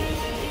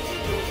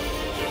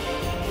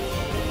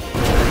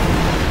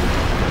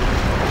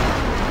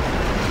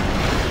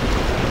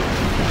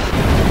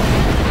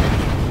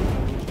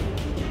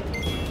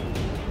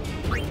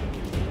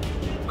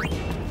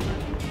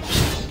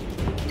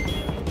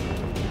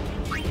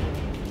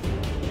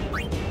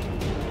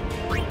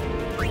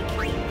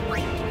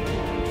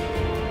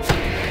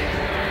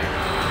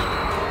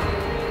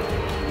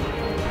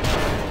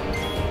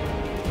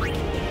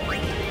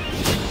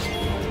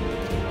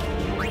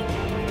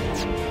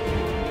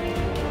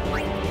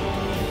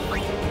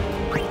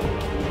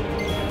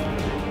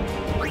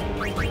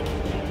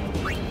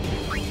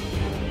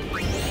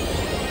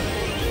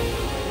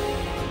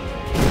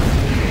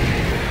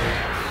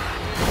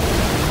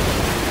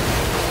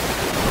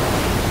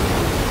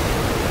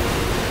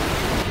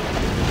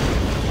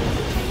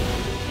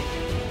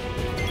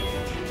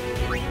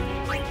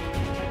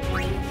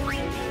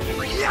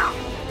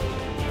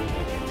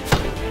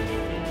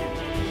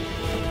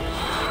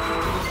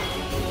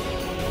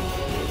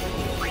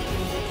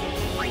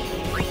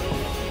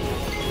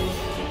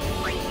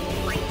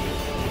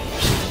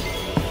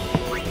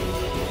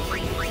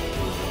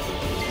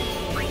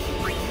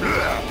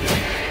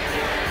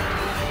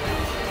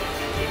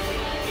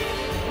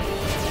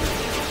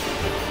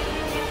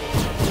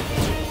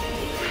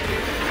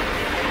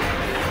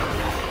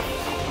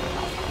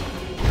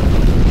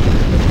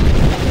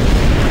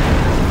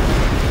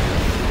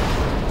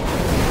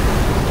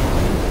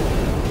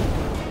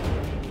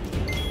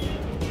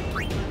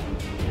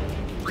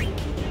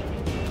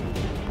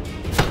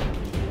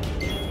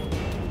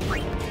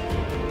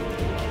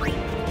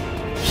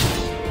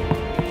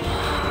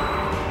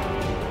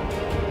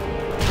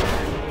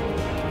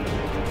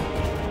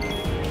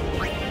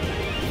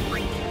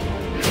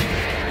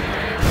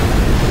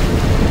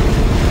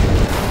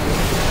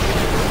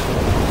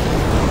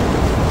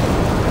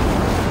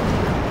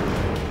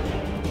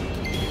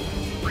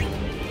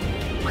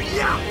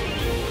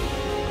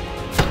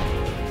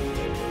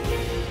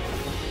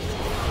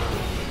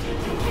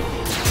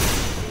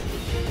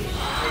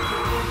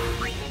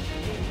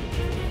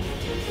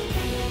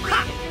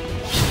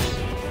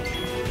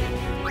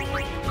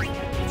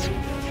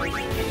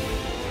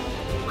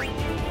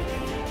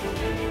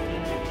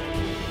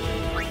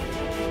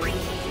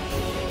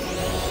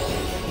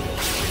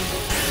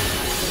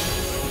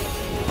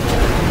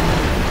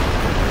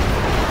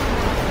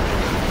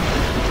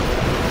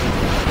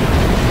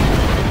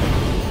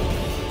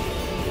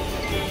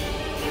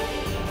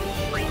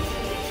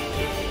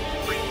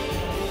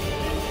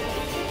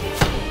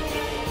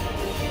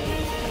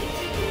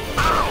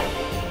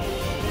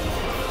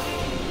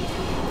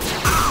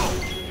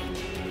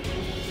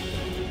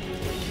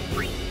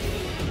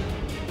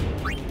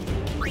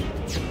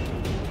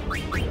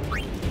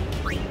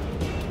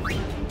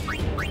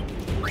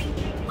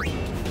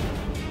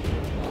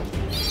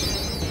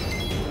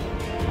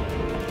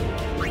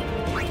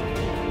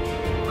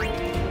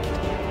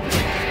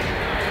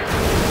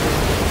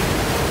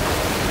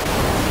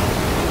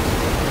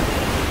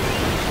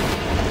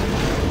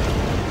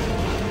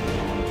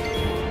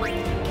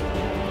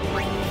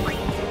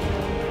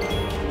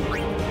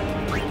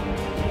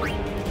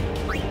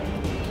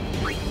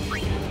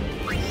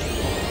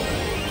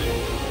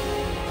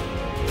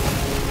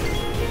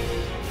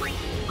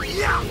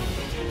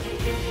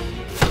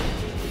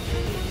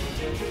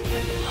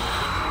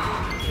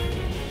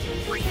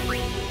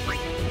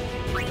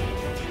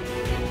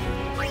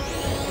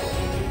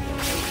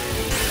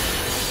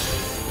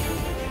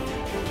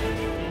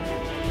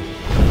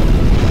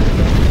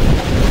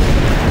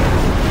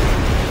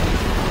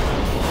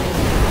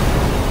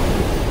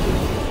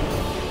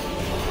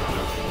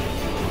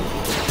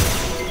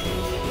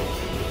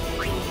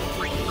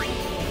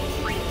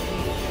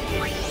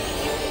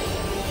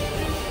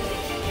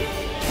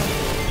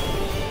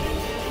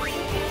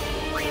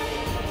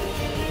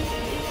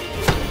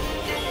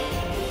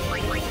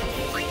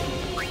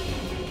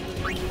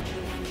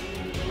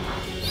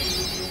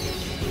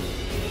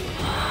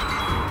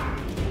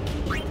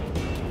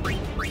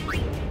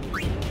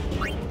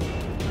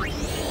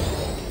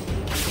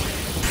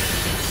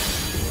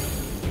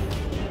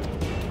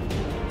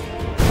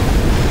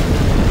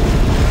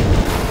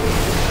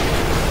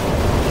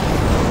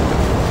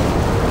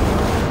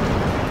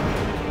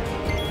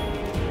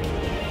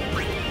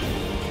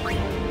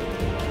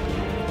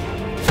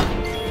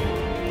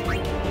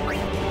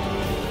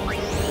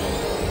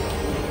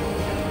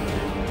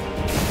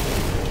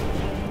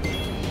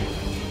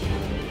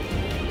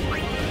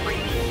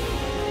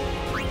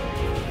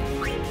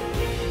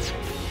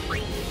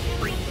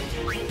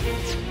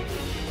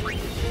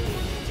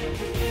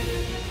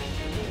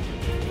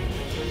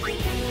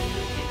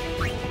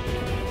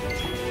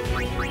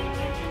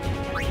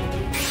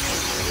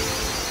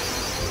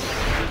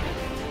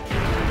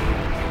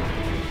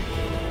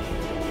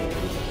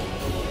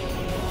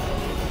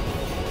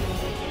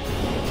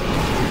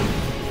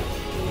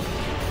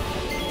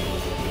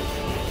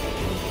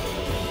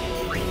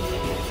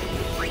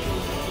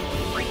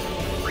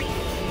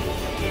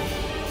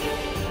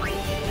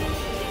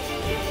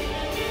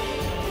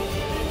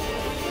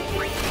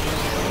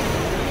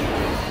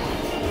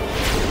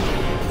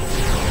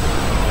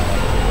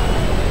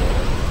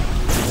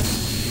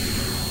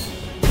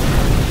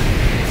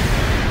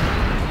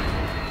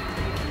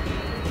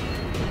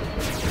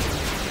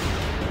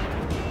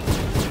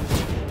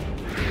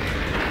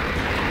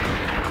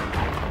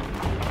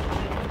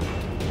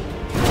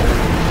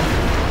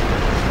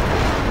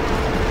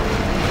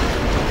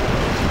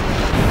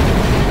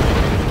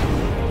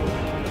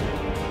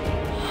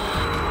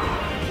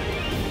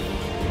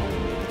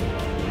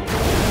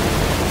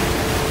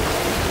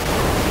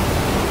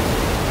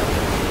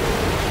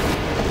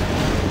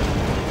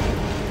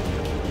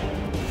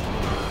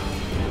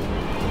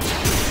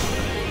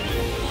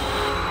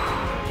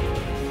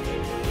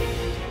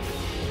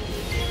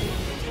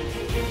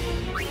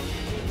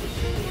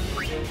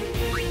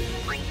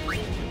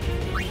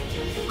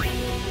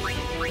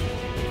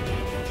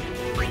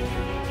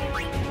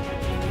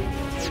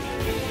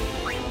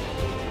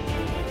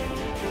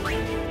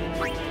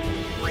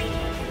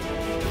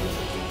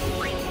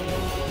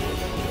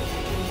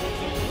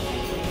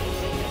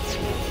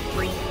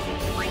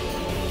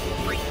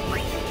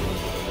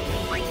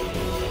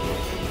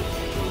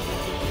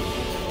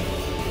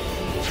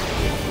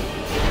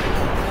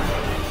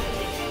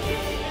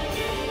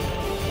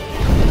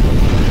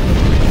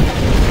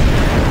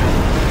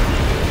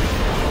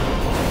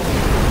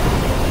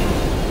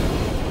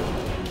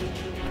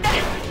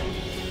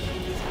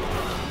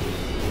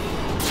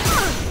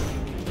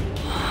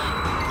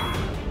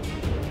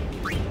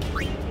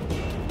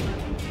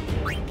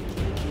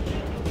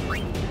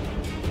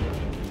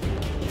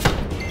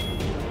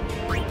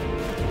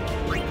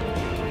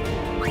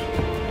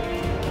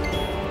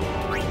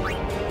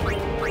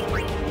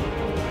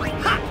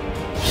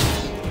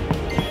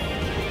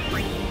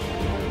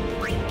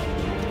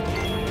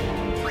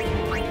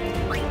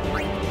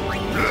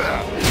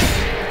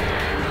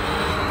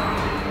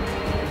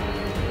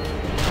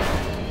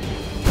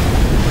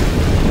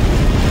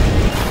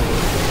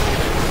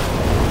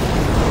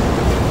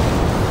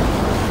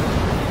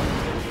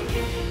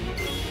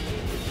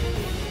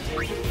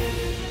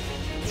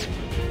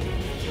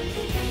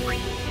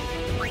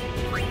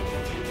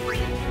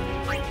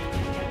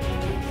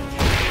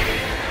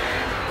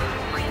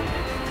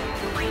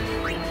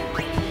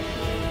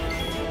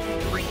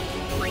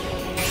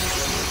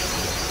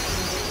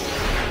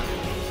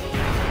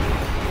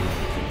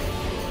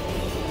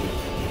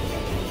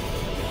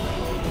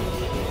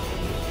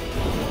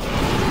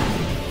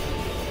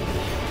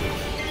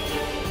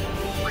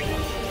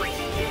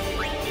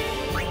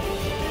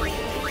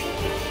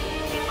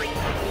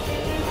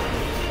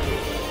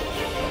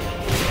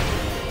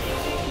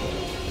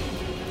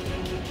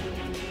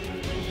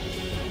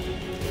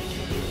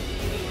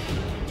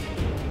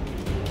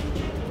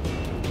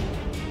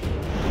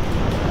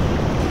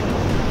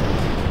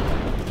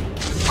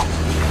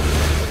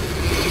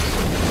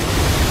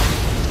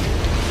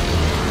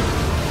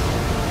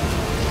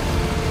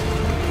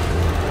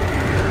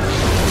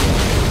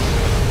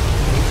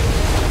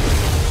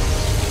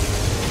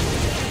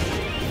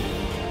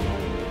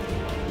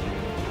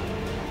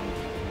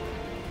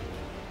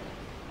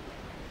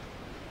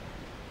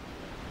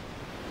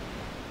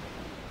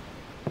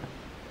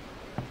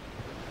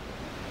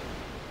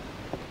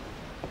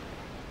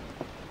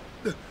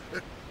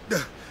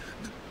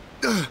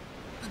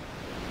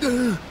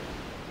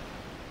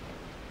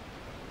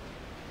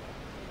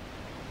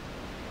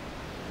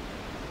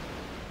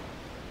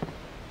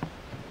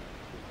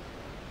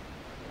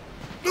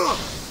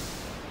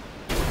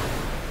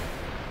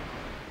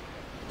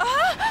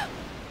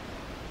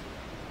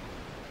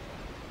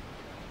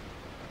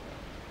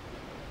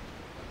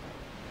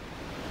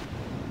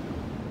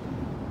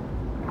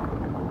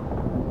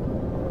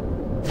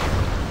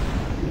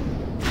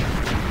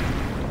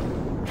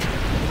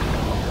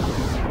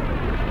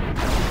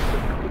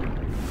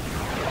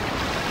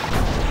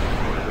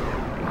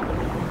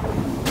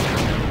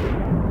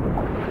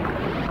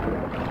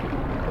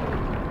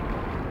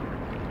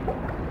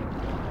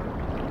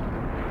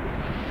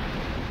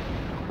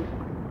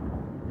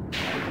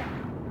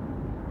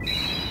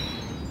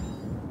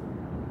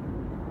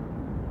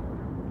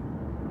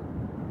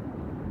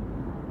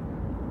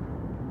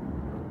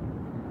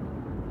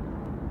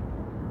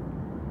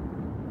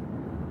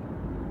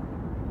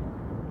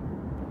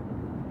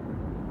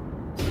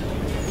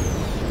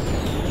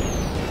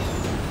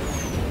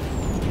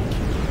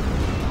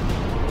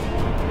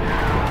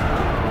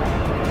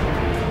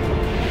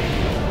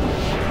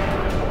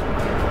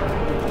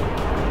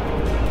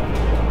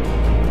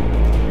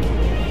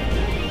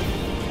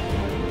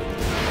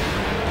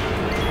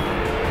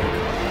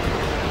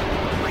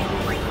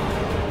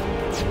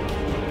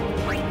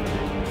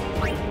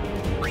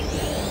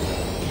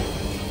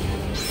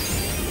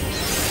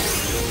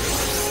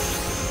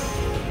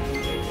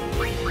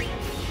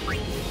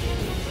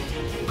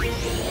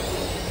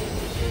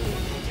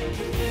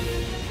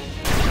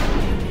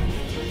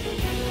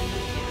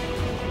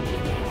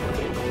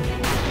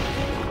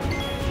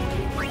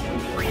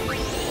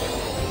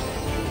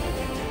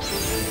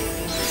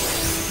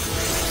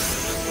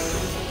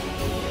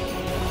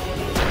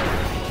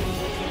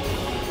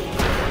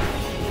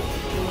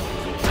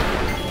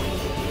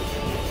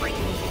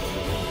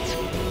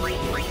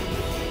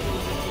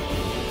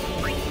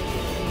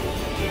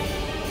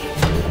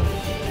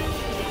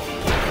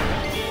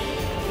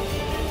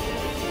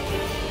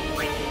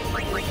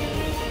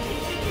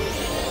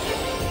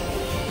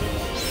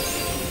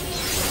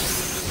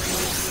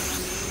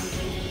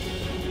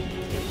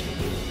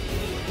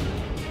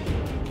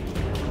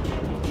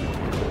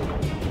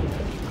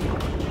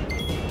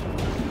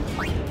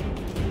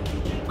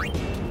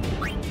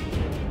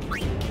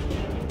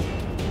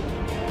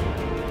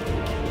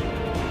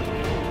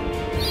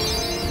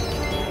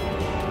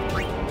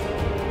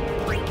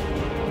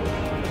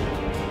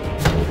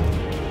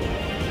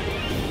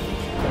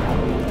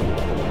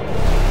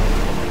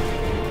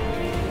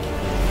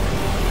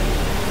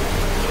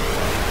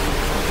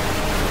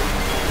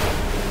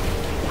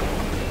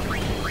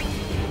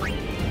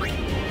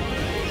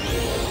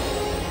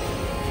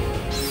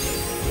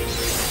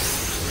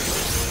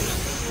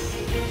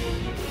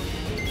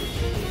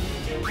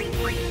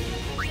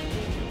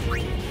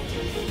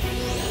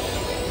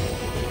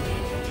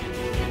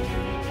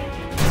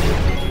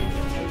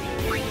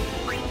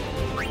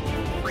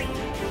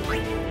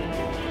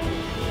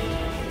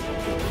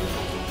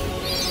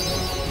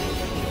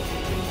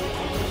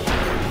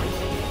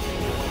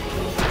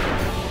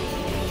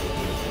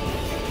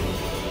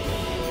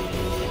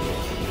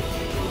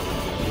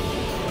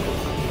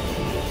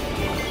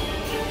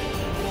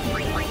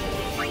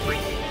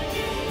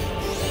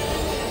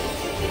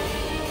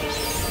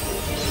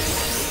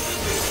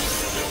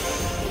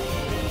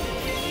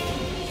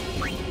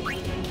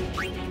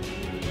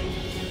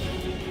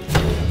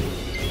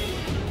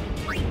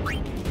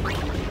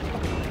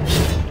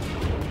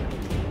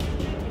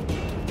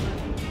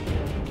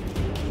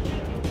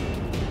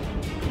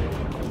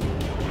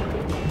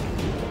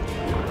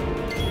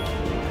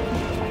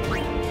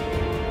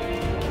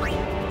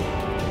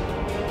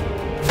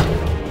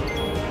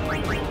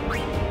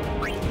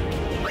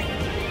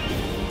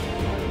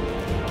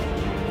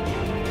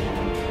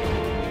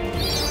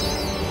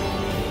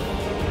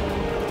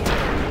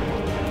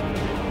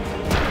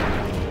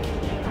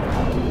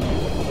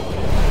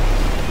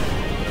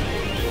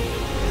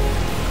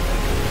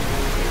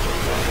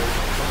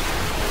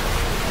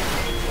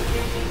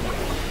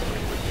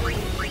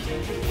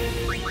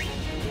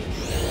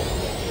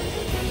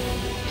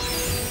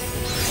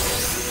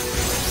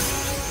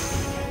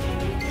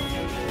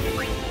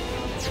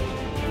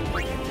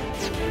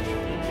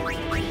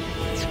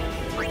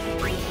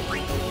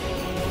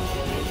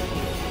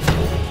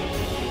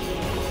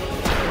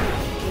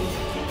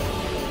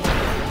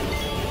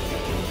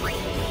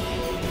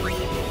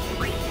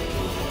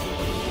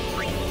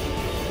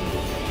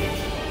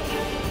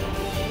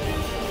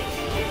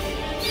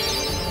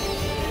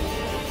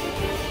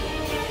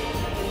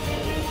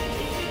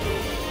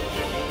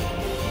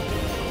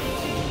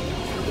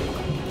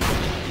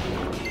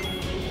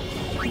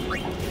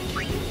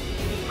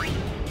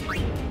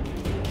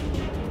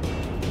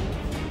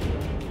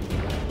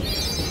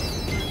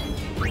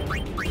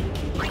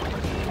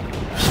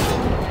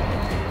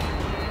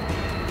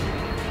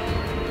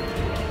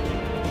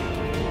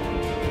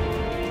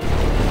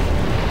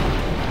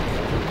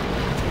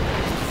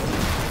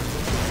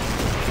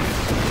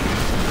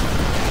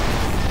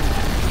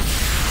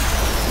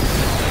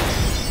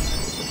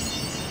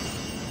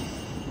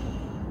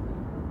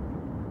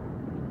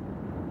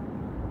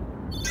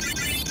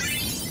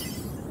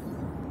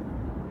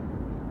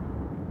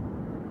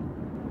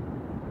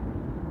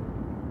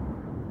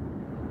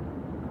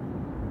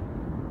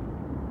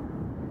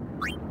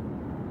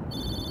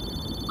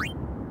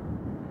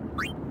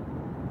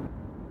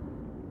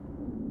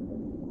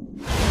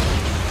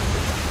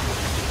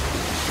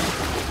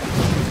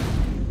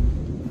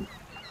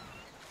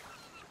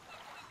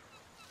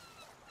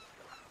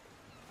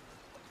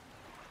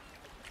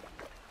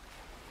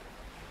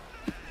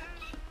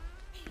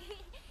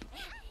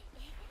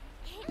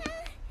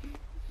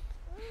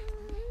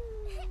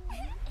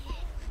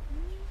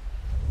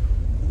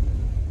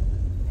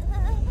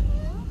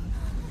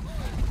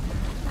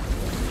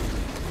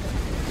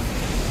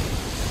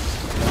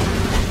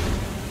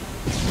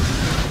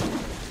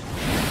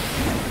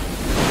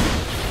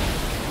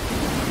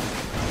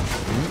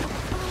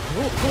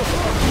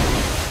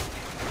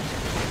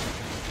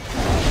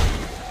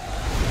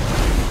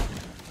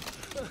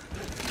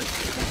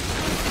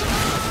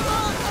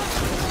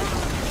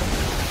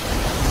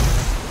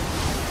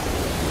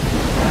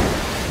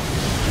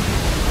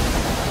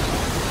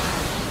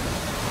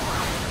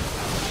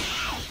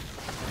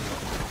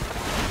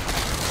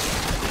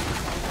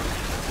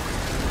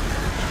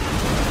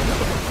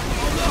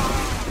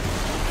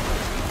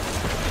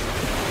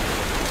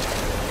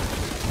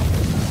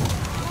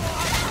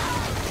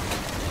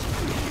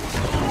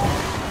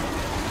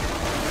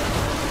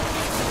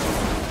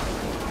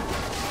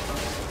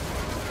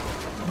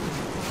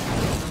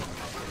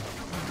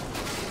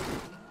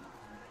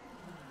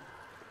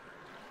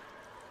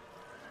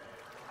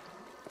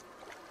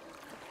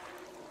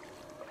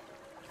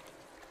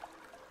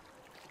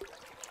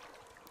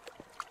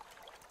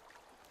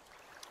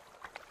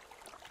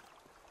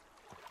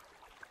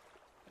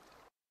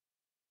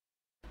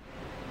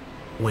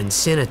 When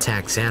Sin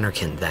attacked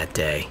Xanarkand that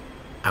day,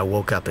 I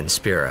woke up in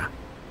Spira.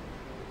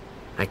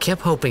 I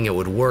kept hoping it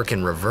would work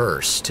in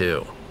reverse,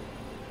 too.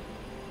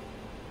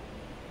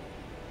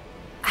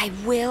 I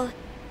will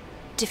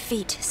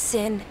defeat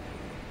Sin.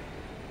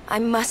 I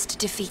must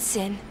defeat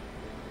Sin.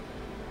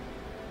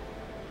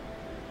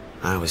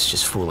 I was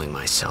just fooling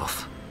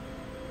myself.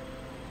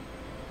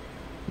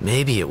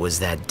 Maybe it was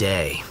that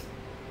day,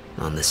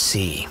 on the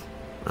sea,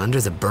 under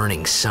the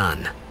burning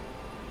sun.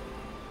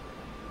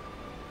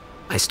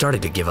 I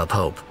started to give up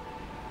hope.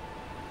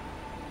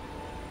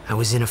 I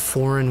was in a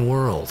foreign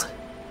world.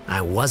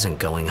 I wasn't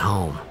going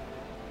home.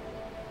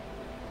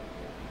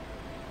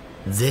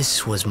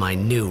 This was my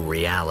new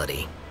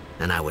reality,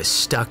 and I was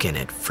stuck in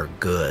it for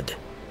good.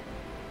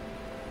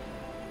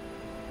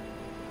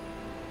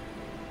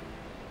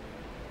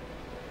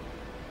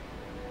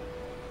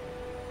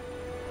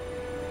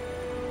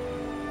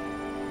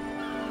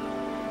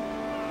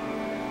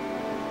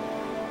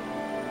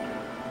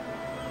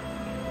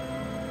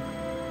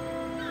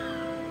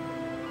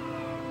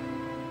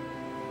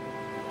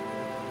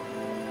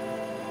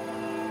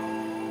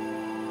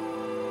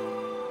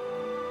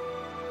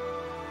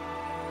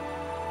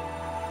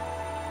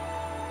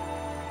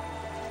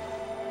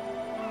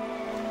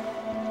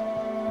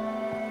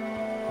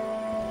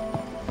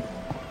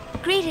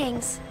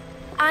 Greetings.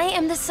 I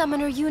am the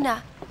summoner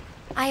Yuna.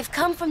 I have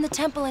come from the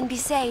temple in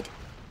Besaid.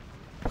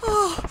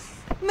 Oh,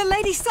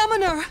 Milady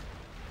Summoner!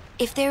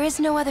 If there is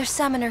no other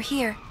summoner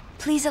here,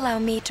 please allow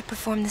me to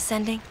perform the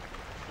sending.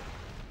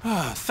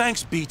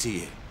 Thanks,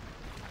 BT.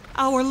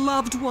 Our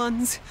loved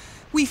ones.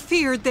 We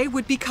feared they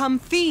would become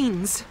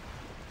fiends.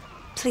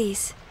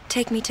 Please,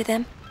 take me to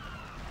them.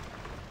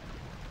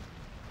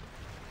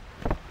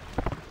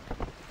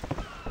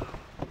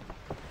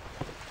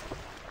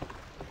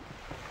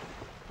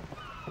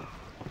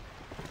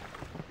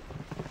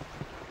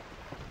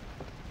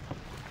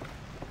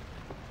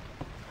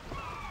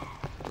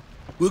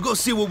 We'll go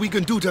see what we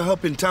can do to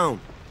help in town.